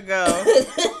 I've gotta go.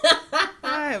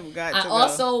 I have got to I go.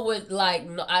 also would like.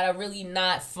 No, I'm really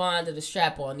not fond of the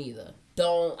strap on either.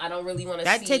 I don't really want to.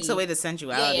 That see, takes away the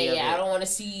sensuality of it. I don't want to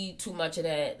see too much of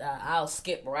that. I'll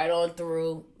skip right on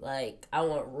through. Like, I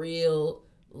want real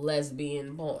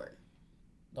lesbian porn.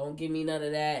 Don't give me none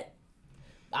of that.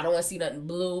 I don't want to see nothing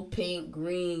blue, pink,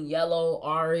 green, yellow,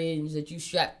 orange that you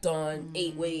strapped on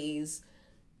 8 ways.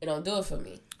 It don't do it for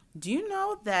me. Do you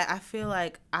know that I feel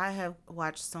like I have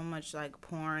watched so much like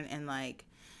porn and like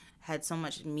had so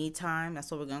much me time, that's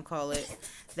what we're gonna call it,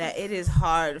 that it is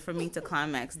hard for me to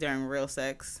climax during real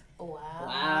sex.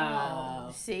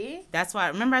 Wow. See? That's why,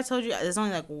 remember I told you there's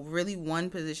only like really one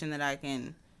position that I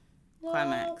can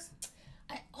climax.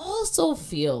 I also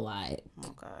feel like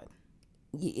Oh God.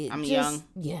 I'm young.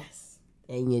 Yes.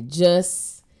 And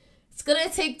it's gonna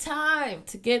take time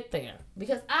to get there.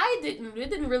 Because it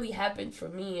didn't really happen for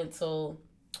me until,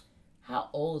 how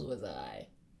old was I?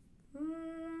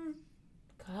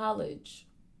 College.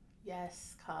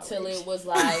 Yes, college. Till it was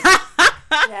like,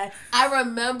 Yes. I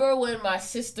remember when my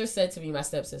stepsister said to me,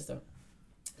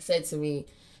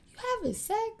 "You having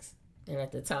sex?" And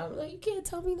at the time, I'm like, you can't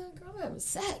tell me that, girl. I'm having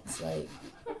sex. Like,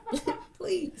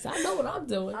 please, I know what I'm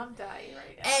doing. I'm dying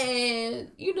right now.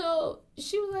 And, you know,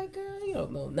 she was like, girl, you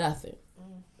don't know nothing.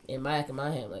 In my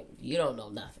hand, like, you don't know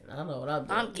nothing. I know what I'm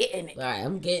doing. I'm getting it. All right,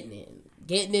 I'm getting it.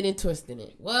 Getting it and twisting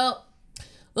it. Well,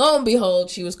 lo and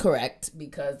behold, she was correct.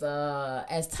 Because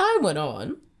as time went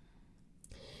on,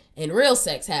 and real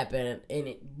sex happened, and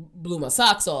it blew my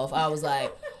socks off, I was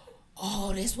like,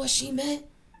 oh, that's what she meant?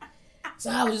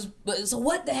 So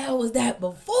what the hell was that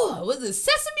before? Was it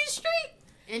Sesame Street?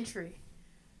 Entry.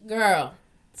 Girl.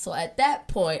 So at that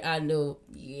point, I knew,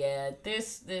 yeah,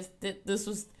 this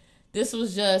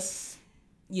was just,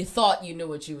 you thought you knew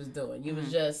what you was doing. You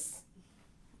was just,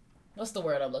 what's the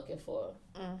word I'm looking for?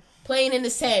 Playing in the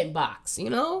sandbox,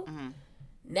 you know?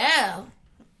 Now,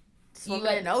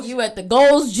 you at the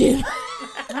Gold's Gym.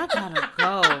 I gotta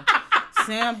go.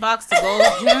 Sandbox to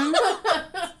Gold's Gym?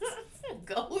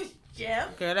 Gold's Gym?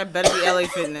 Girl, that better be LA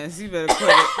Fitness. You better quit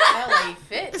it. LA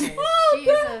Fitness.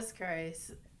 Jesus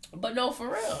Christ. But no, for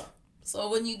real. So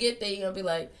when you get there, you're gonna be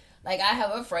like I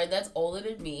have a friend that's older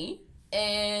than me,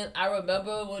 and I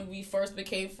remember when we first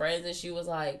became friends, and she was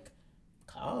like,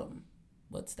 "Come,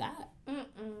 what's that?"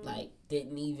 Like,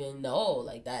 didn't even know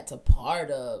like that's a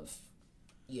part of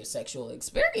your sexual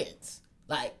experience.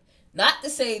 Like, not to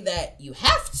say that you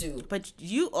have to, But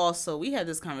you also, we had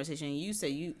this conversation. You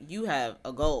said you have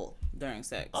a goal during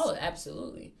sex. oh,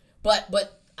 absolutely. But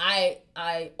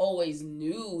I always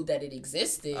knew that it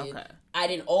existed. Okay. I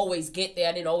didn't always get there.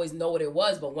 I didn't always know what it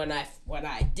was. But when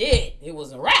I did, it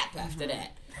was a wrap after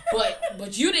that.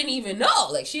 But you didn't even know.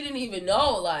 Like, she didn't even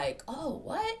know. Like, oh,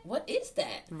 what is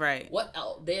that? Right. What?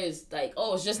 Oh, there's like,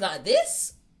 oh, it's just not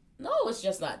this. No, it's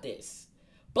just not this.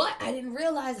 But I didn't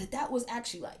realize that was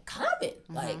actually like common.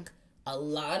 Like, a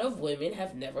lot of women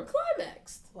have never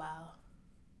climaxed. Wow.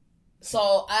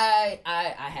 So I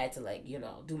had to, like, you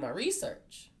know, do my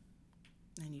research.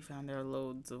 And you found there are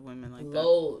loads of women like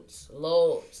Loads.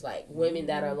 Like, women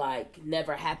that are, like,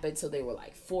 never happened till they were,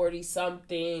 like,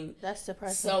 40-something. That's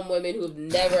depressing. Some women who've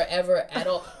never, ever at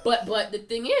all. But the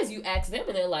thing is, you ask them,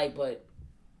 and they're like, but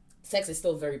sex is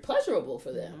still very pleasurable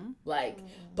for them. Like,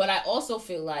 but I also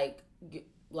feel like,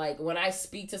 when I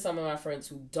speak to some of my friends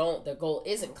who don't, their goal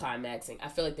isn't climaxing, I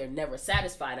feel like they're never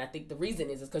satisfied. I think the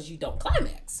reason is because you don't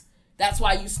climax. That's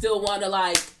why you still want to,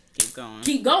 like, keep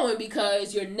going,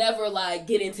 because you're never, like,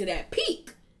 getting to that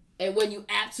peak. And when you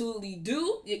absolutely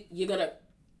do, you're gonna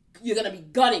be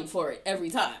gunning for it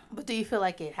every time. But do you feel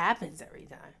like it happens every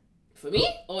time? For me,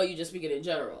 or you just speaking in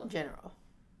general? General.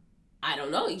 I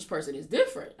don't know. Each person is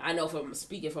different. I know from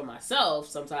speaking for myself,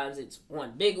 sometimes it's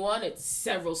one big one, it's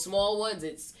several small ones,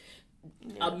 it's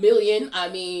a million. I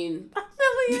mean, A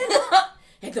million.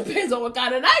 it depends on what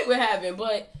kind of night we're having,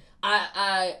 but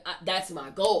I that's my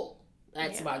goal.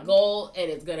 That's my goal,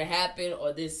 and it's gonna happen,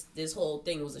 or this whole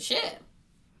thing was a sham.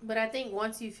 But I think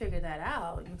once you figure that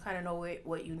out, you kind of know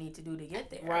what you need to do to get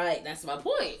there. Right. That's my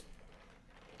point.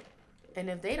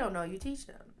 And if they don't know, you teach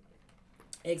them.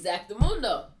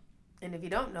 Exactamundo. And if you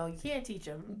don't know, you can't teach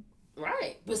them.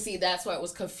 Right. But see, that's why it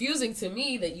was confusing to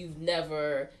me that you've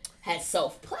never had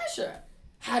self-pleasure.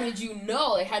 How did you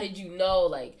know? Like, how did you know?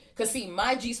 Like, because see,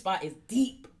 my G-spot is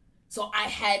deep. So I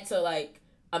had to, like,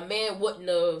 a man wouldn't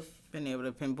have been able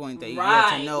to pinpoint that you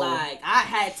right, had to know. Like, I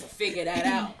had to figure that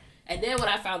out. And then when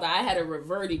I found out I had a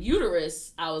reverted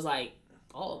uterus, I was like,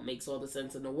 oh, it makes all the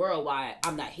sense in the world why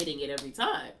I'm not hitting it every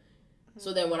time.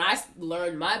 So then when I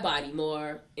learned my body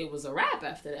more, it was a wrap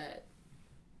after that.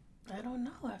 I don't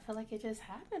know. I feel like it just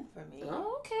happened for me.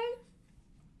 Oh, okay.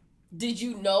 Did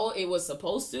you know it was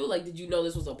supposed to? Like, did you know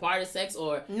this was a part of sex,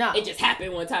 or no? It just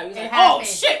happened one time. You was like, happened. "Oh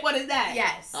shit, what is that?"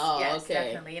 Yes. Oh, yes, okay.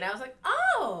 Definitely. And I was like,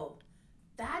 "Oh,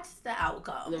 that's the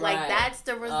outcome. Right. Like that's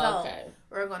the result. Okay.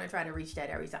 We're gonna try to reach that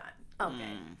every time."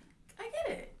 Okay, I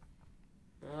get it.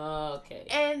 Okay.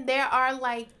 And there are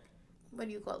like, what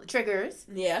do you call it? Triggers.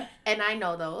 Yeah. And I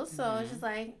know those, so it's just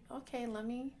like, okay, let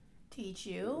me teach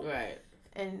you. Right.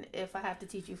 And if I have to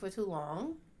teach you for too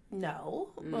long, no.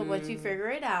 But once you figure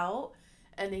it out,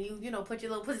 and then you put your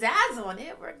little pizzazz on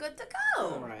it, we're good to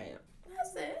go. Right.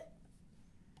 That's it.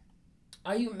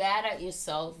 Are you mad at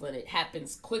yourself when it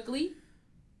happens quickly?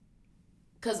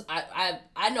 Because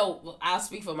I know, I'll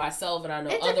speak for myself, and I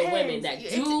know other women that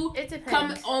do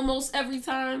come almost every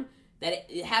time, that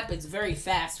it happens very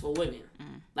fast for women.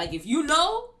 Like, if you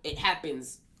know, it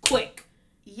happens quick.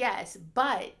 Yes,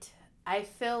 but I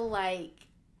feel like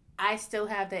I still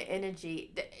have the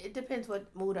energy. It depends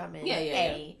what mood I'm in.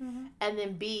 A. And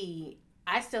then B,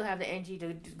 I still have the energy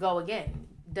to go again.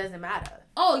 Doesn't matter.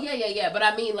 Oh, yeah. But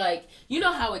I mean, like, you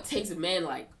know how it takes a man,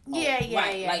 like,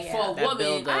 like for a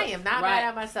woman. I am not mad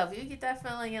at myself. You get that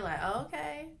feeling, you're like, oh,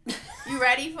 okay. You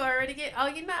ready for her to get,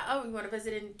 you want to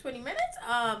visit in 20 minutes?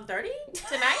 30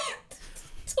 tonight?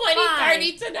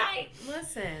 30 tonight.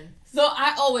 Listen. So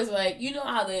I always, like, you know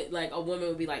how a woman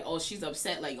would be like, oh, she's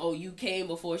upset, like, oh, you came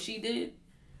before she did?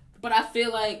 But I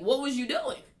feel like, what was you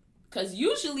doing? Because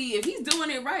usually, if he's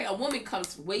doing it right, a woman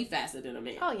comes way faster than a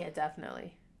man. Oh, yeah,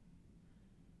 definitely.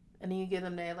 And then you give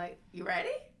them there, like, you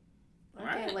ready? Okay,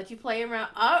 right. Let you play around.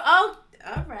 Oh,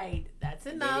 all right. That's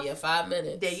enough. Yeah, 5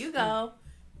 minutes. There you go.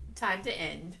 Time to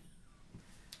end.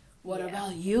 What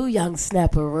about you, young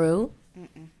snapperoo?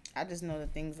 I just know the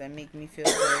things that make me feel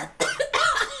good.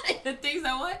 The things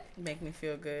that what? Make me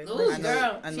feel good. Ooh, I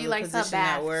know she the likes her position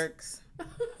that baths. works.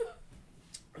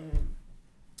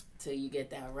 Till you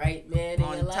get that right man in your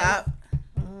On life. top.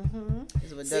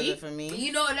 Is what does it for me.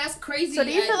 You know, and that's crazy. So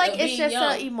do you feel like it's just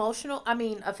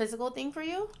young. a physical thing for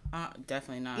you?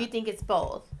 Definitely not. You think it's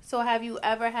both? So have you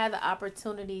ever had the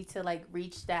opportunity to like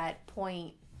reach that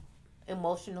point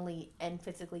emotionally and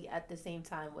physically at the same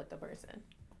time with the person?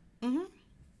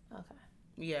 Okay.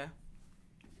 Yeah.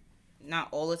 Not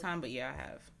all the time, but yeah, I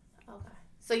have. Okay.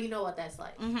 So you know what that's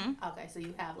like? Okay, so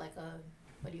you have like a,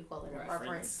 what do you call it? A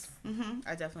reference.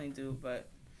 I definitely do, but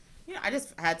I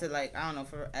just had to I don't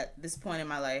know, at this point in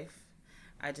my life,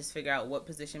 I just figure out what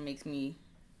position makes me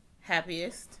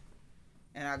happiest,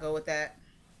 and I go with that.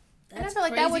 And I feel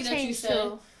like that would change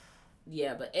too.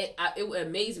 Yeah, but it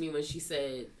amazed me when she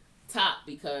said top,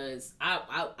 because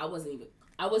I wasn't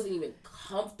even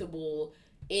comfortable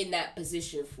in that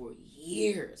position for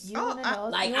years.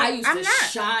 I used to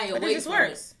shy away. But it just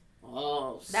works.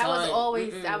 Oh, that was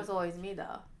always me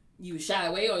though. You shy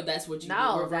away, or that's what you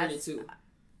reverted to?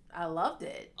 I loved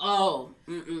it. Oh,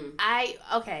 in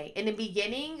the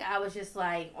beginning, I was just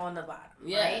like on the bottom,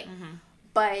 yeah. Right?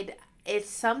 But it's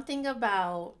something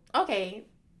about, you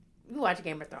watch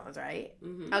Game of Thrones, right?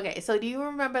 Okay, so do you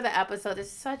remember the episode?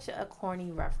 It's such a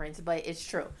corny reference, but it's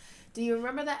true. Do you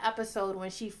remember the episode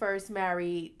when she first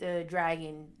married the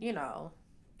dragon,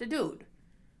 the dude?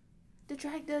 The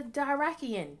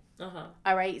Dyrrachian.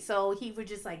 All right, so he would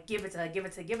just like give it to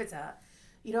her.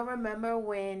 You don't remember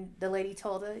when the lady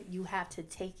told her, you have to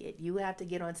take it. You have to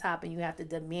get on top and you have to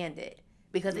demand it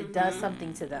because it does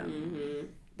something to them.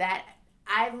 That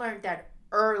I learned that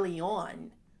early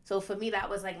on. So for me, that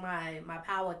was like my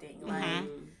power thing. Like,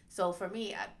 so for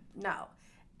me, no.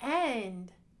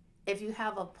 And if you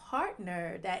have a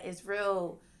partner that is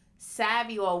real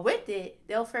savvy or with it,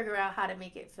 they'll figure out how to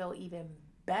make it feel even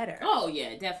better. Oh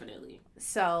yeah, definitely.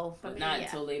 So but not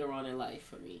until later on in life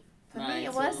for me. For me, Right,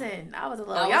 it so- wasn't. I was a I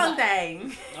little was young like-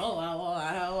 thing. Oh,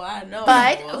 I know.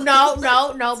 But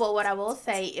no. But what I will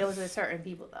say, it was with certain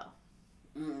people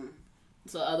though.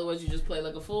 So, in other words, you just play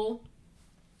like a fool.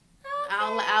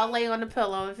 I'll lay on the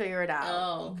pillow and figure it out.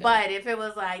 Oh, okay. But if it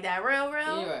was like that real,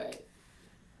 You're right.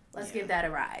 let's give that a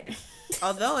ride.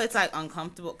 Although it's like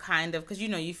uncomfortable, kind of, because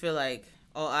you feel like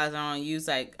all eyes are on you. It's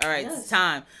like, all right, Yes. it's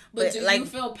time. But do like, you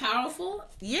feel powerful?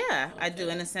 yeah, I do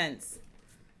Okay. in a sense.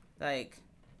 Like,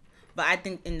 but I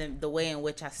think in the way in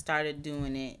which I started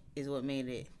doing it is what made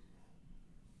it.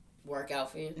 Work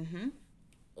out for you? Hmm.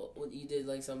 What, you did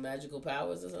like some magical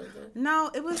powers or something?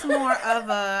 No, it was more of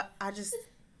a. I just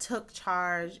took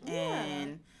charge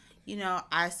and,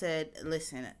 I said,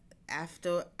 listen,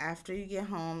 after you get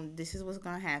home, this is what's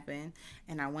gonna happen.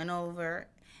 And I went over,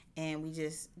 and we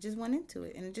just went into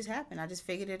it, and it just happened. I just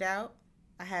figured it out.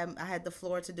 I had the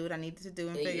floor to do what I needed to do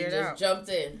and figure it out. Jumped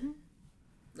in.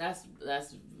 That's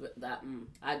that.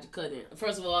 I couldn't.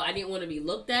 First of all, I didn't want to be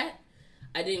looked at.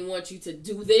 I didn't want you to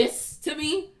do this to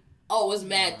me. Oh, it's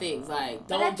mad things like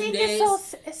But I don't do think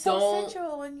this. it's so Don't-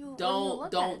 sensual when you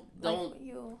don't- when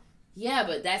you Yeah,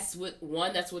 but that's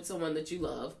with someone that you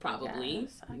love, probably.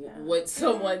 Yes, I guess. With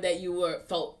someone that you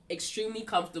felt extremely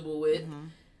comfortable with.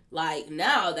 Like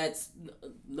now, that's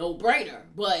no brainer.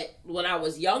 But when I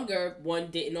was younger, one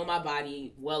didn't know my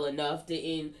body well enough,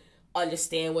 didn't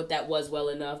understand what that was well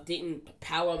enough, didn't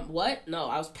No,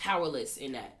 I was powerless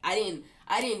in that. I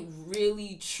didn't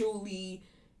really truly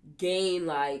gain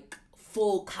like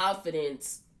full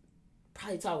confidence.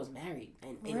 Probably until I was married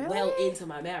and well Really? into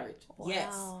my marriage.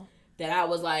 Yes. Wow. That I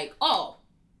was like, oh,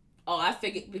 I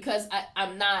figured, because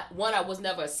I'm not, one, I was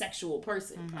never a sexual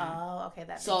person. Oh, okay,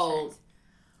 that So, makes sense.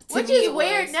 to Which me, is it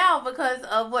weird was- now because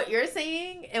of what you're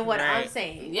saying and what I'm Right.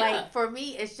 saying. Yeah. Like for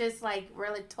me, it's just like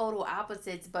really total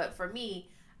opposites. But for me,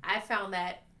 I found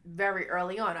that very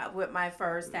early on with my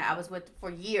first that I was with for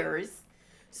years.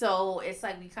 So it's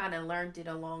like we kind of learned it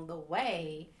along the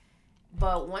way.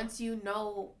 But once you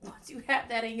have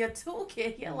that in your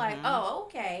toolkit, you're like, oh,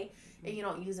 okay. And you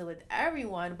don't use it with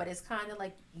everyone, but it's kind of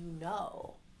like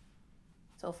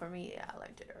So for me, I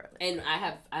learned it early. And I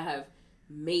have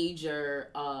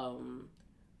major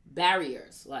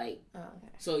barriers, like, Oh,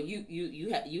 okay. so you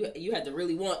had to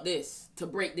really want this to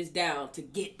break this down to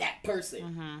get that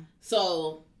person.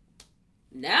 So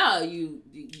now you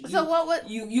So what would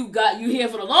you here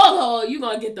for the long haul, you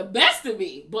gonna get the best of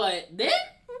me. But then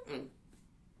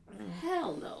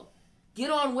hell no. Get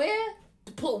on where?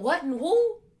 To put what in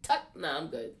who? Nah, I'm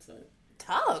good. Sorry.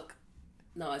 tuck?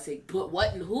 No, I say put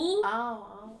what in who?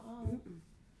 Oh.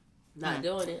 Not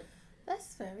doing it.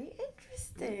 That's very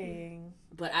interesting.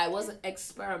 But I wasn't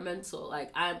experimental.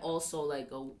 Like I'm also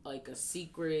like a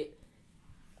secret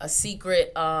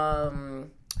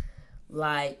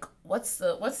like what's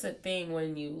the thing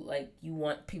when you like you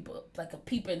want people like a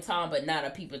peeping Tom but not a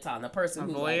peeping Tom, the person A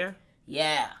who's voyeur? like,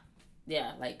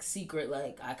 yeah, like secret,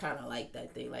 like I kind of like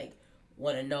that thing, like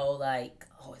want to know like,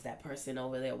 oh, is that person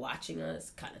over there watching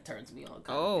us? Kind of turns me on.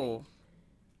 Kind of thing.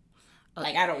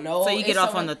 Like I don't know. So you If get off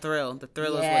someone- on the thrill. The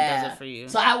thrill is what does it for you.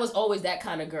 So I was always that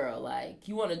kind of girl. Like,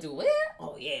 you want to do it?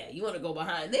 Oh, yeah. You want to go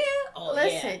behind there? Oh,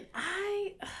 Listen,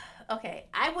 yeah.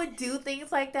 I would do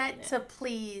things like that to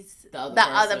please The the other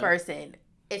other person. person.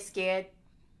 It scared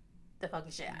the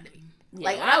fucking shit out of me. Yeah,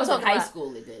 like, when I was in talking high about-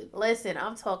 school, it did. Listen,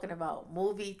 I'm talking about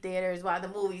movie theaters while the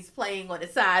movie's playing on the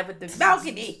side with the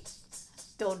balcony.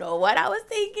 Don't know what I was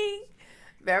thinking.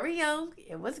 Very young.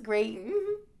 It was great.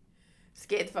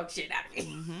 Scared the fuck shit out of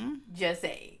me. Just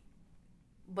saying.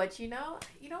 But I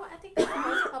think that's the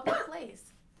most public place.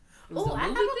 Was Oh, the I have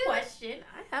movie a theater? question.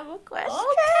 I have a question.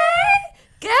 Okay.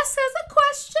 Guess there's a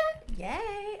question.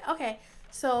 Yay. Okay.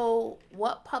 So,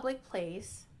 what public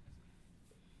place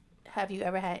have you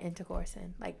ever had intercourse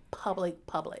in? Like public.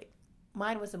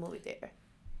 Mine was a movie theater.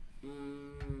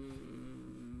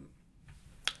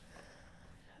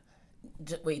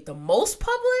 Wait, the most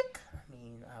public? I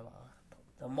mean,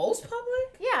 the most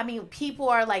public? Yeah, I mean, people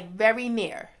are like very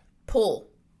near. Pool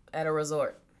at a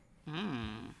resort.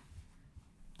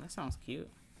 That sounds cute.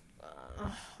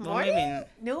 Morning, maybe-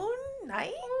 noon,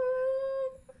 night.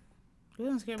 We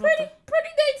don't care about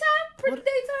Pretty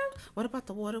daytime. what about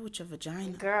the water with your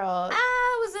vagina? Girl,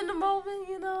 I was in the moment,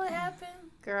 it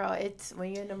happened. girl, it's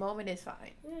when you're in the moment, it's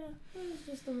fine. Yeah, it was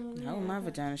just a moment. No, my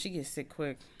vagina. She gets sick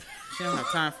quick. She don't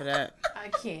have time for that. I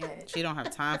can't, She don't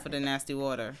have time for the nasty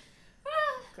water.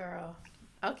 girl.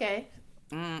 Okay.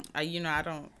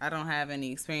 I don't have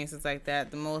any experiences like that.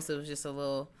 The most it was just a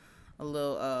little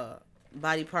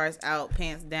body parts out,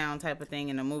 pants down type of thing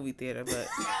in a movie theater. But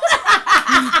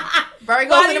Barry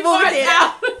goes in the movie parts theater.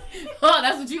 out. Oh,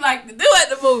 that's what you like to do at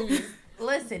the movies.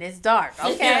 Listen, it's dark,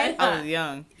 okay? I was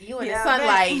young. You in the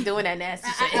sunlight doing that nasty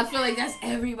shit. I feel like that's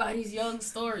everybody's young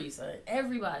story, son.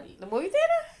 Everybody. The movie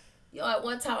theater? Yo, at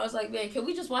one time I was like, man, can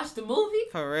we just watch the movie?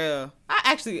 For real.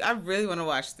 I really want to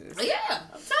watch this. Yeah,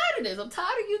 I'm tired of this. I'm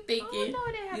tired of you thinking. Oh, no,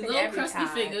 it happens These little every crusty time.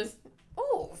 fingers.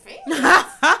 Oh,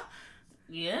 fingers.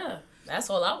 Yeah, that's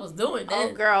all I was doing Oh,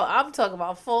 then. girl, I'm talking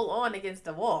about full on against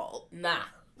the wall. Nah,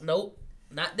 nope,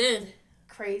 not then.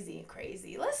 Crazy.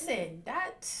 Listen,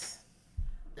 That's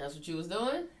what you was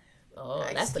doing? Oh,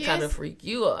 that's the Excuse- kind of freak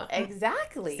you are.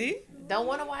 exactly. See? Don't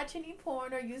want to watch any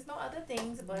porn or use no other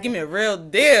things, but Give me a real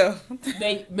deal.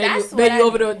 Maybe That's what I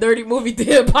over to a dirty movie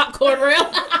theater popcorn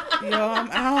rail. Yo, I'm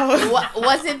out.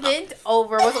 wasn't bent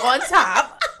over, was on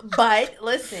top. But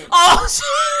listen, Oh,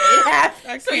 shit. it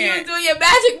happened. I So you was can't. doing your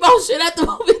magic motion at the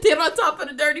movie theater on top of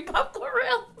the dirty popcorn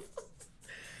rail?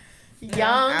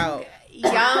 out.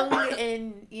 young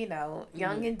and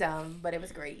young and dumb, but it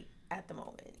was great at the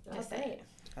moment. Just saying.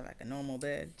 I like a normal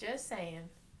bed. Just saying.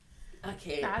 I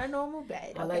can't. Not a normal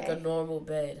bed. I like a okay? normal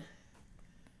bed.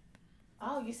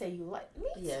 Oh, you say you like me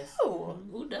Yes. too.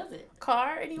 Who doesn't?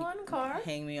 Car? Anyone? Car?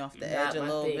 Hang me off the Not edge a my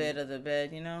little thing. bit of the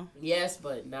bed, you know? Yes,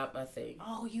 but not my thing.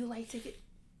 Oh, you like to get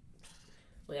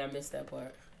Wait, I missed that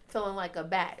part. feeling like a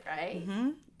bat, right? Mm-hmm.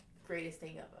 Greatest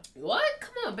thing ever. What?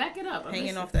 Come on, back it up. I Hanging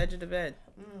missed off it. the edge of the bed.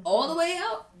 All the way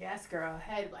out? Yes, girl.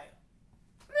 Head like.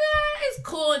 It's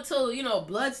cool until,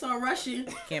 blood start rushing.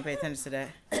 Can't pay attention to that.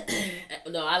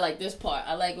 No, I like this part.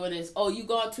 I like when it's, you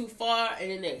gone too far, and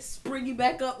then they spring you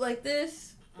back up like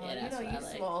this. Yeah, that's you what I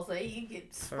like. small, so you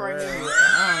get For sprung real.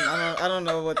 everywhere. I don't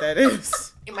know what that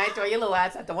is. You might throw your little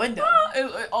ass out the window.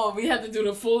 We have to do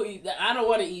the full. I don't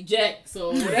want to eject,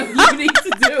 so whatever you need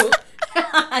to do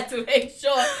to make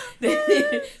sure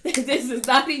that this is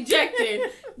not ejecting,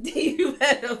 you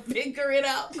better figure it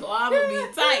out. Or I'm gonna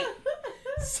be tight.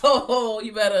 So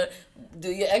you better do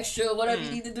your extra whatever you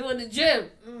need to do in the gym.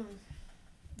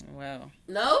 Well,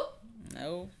 No.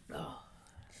 no. Oh.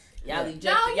 Y'all eject.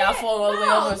 No, y'all yeah. fall all the way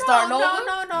over and starting over.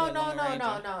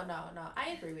 No.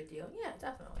 I agree with you. Yeah,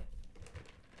 definitely.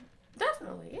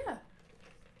 Yeah.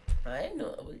 I ain't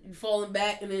know you falling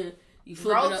back and then you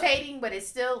flipping up. Rotating, but it's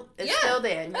still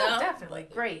there. No, Yeah. definitely.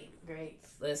 Great.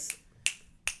 Let's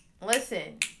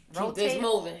Listen, keep rotate this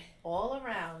moving. all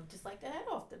around, just like the head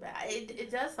off the bat. It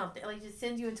does something. Like, it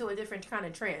sends you into a different kind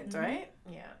of trance, right?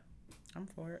 Yeah. I'm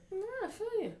for it. Yeah, I feel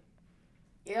you.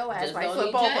 Your ass Just might don't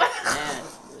flip eject.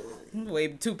 over. Weigh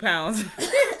 2 pounds.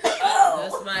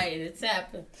 That's right. It's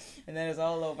happened. And then it's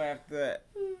all over after that.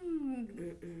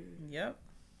 Yep.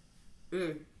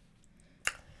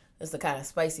 That's the kind of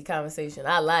spicy conversation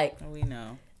I like. We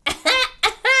know.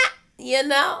 You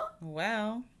know?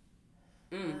 Well,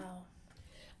 Wow.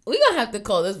 We're going to have to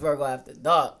call this Virgo After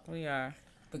Dark we are.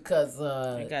 because,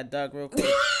 It got dark real quick.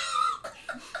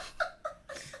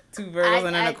 2 Virgos and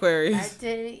an I Aquarius.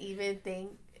 didn't even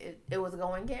think it was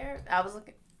going there. I was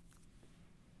looking.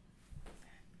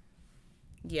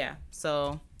 Yeah.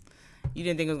 So, you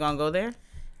didn't think it was going to go there?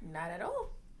 Not at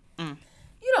all.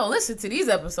 you don't listen to these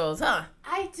episodes, huh?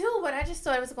 I do, but I just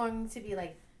thought it was going to be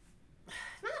like,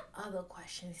 not other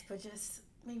questions, but just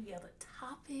maybe other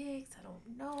topics. I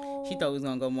don't know. She thought we was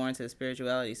going to go more into the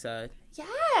spirituality side.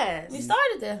 Yes. We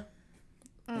started there.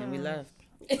 And we left.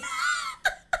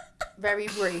 Very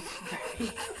brief.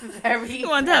 Very. We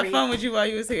wanted to have fun with you while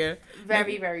you was here.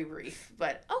 Very, very brief.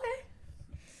 But okay.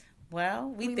 Well,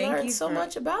 we We thank learned you so for-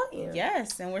 much about you.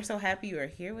 Yes, and we're so happy you are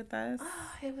here with us.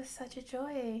 Oh, it was such a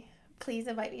joy. Please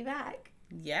invite me back.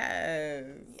 Yes.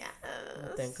 Yes.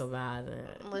 Think about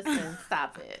it. Listen,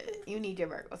 stop it. You need your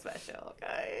Virgo special,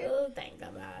 okay? Oh, think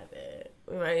about it.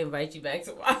 We might invite you back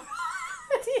tomorrow.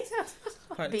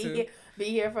 Part be 2.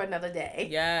 here for another day.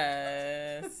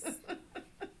 Yes.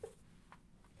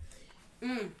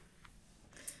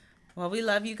 Well, we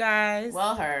love you guys.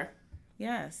 Well, her.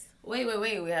 Yes. Wait.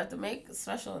 We have to make a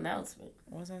special announcement.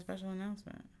 What's our special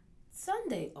announcement?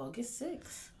 Sunday, August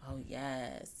 6th. Oh,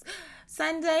 yes.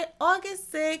 Sunday,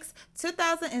 August 6th,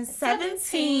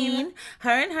 2017. Her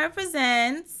and Her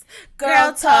presents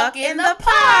Girl Talk in the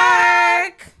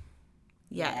Park.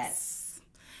 Yes.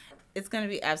 It's going to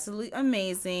be absolutely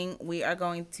amazing. We are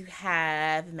going to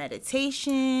have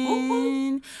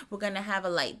meditation. We're going to have a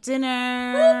light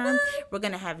dinner. We're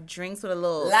going to have drinks with a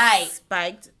little Light.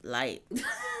 spiked light.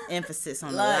 Emphasis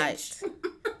on Lunch. light.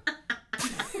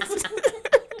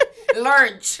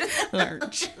 Lunch.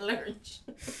 Lunch. Lunch.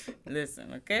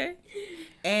 Listen, okay?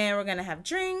 And we're going to have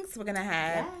drinks. We're going to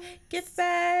have gift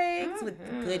bags with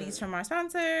goodies from our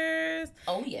sponsors.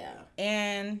 Oh, yeah.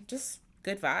 And just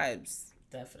good vibes.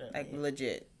 Definitely. Like,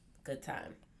 legit. Good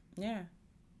time. Yeah.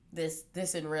 This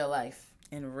in real life.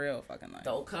 In real fucking life.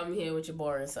 Don't come here with your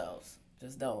boring selves.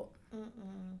 Just don't.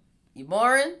 You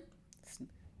boring?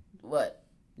 What?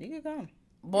 You can come.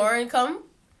 Boring come?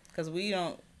 Because we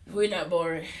don't. We're not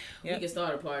boring. Yep. We can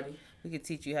start a party. We can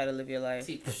teach you how to live your life.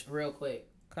 Teach real quick.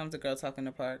 Come to Girl Talk in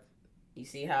the Park. You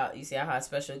see how our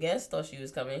special guest thought she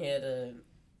was coming here to,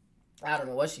 I don't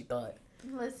know what she thought.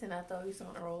 Listen, I thought we was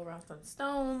going to roll around some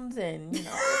stones and,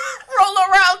 roll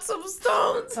around some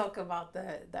stones. Talk about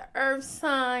the earth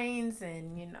signs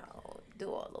and,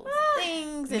 do all those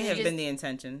things. May And have been the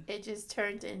intention. it just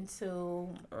turned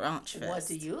into Raunch fest. what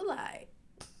do you like?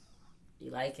 You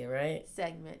like it, right?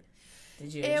 Segment.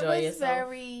 Did you enjoy It was yourself?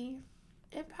 very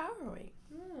empowering.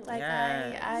 Like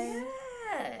Yes.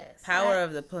 Yes. Power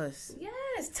of the puss.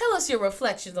 Yes. Tell us your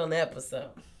reflections on the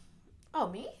episode. Oh,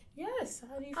 me? Yes.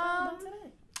 How do you feel about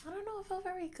today? I don't know. It felt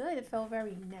very good. It felt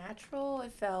very natural.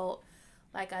 It felt,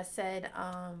 like I said, it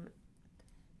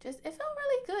felt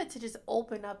really good to just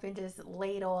open up and just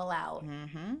lay it all out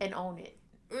and own it.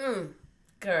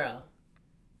 Girl.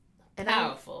 And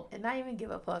Powerful. And not even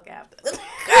give a fuck after. Girl.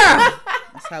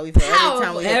 That's how we feel every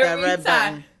time we hit that red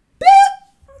button.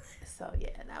 So, yeah,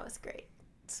 that was great.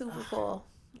 Super cool.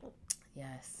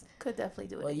 Yes. Could definitely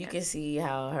do it Well, again. you can see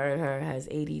how her has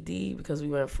ADD because we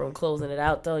went from closing it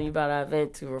out, telling you about our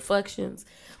event to reflections.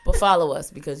 But follow us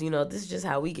because, this is just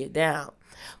how we get down.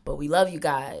 But we love you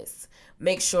guys.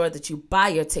 Make sure that you buy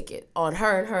your ticket on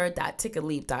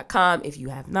herandher.ticketleap.com if you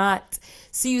have not.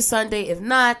 See you Sunday. If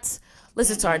not,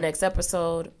 listen to our next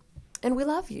episode. And we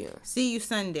love you. See you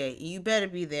Sunday. You better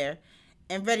be there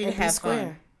and ready to have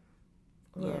fun.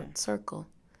 Or circle.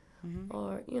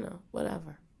 Or,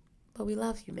 whatever. But we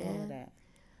love you, All man. of that.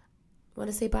 Want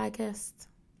to say bye, guest?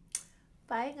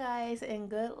 Bye, guys, and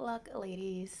good luck,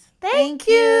 ladies. Thank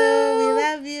you. We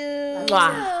love you.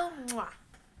 Mwah.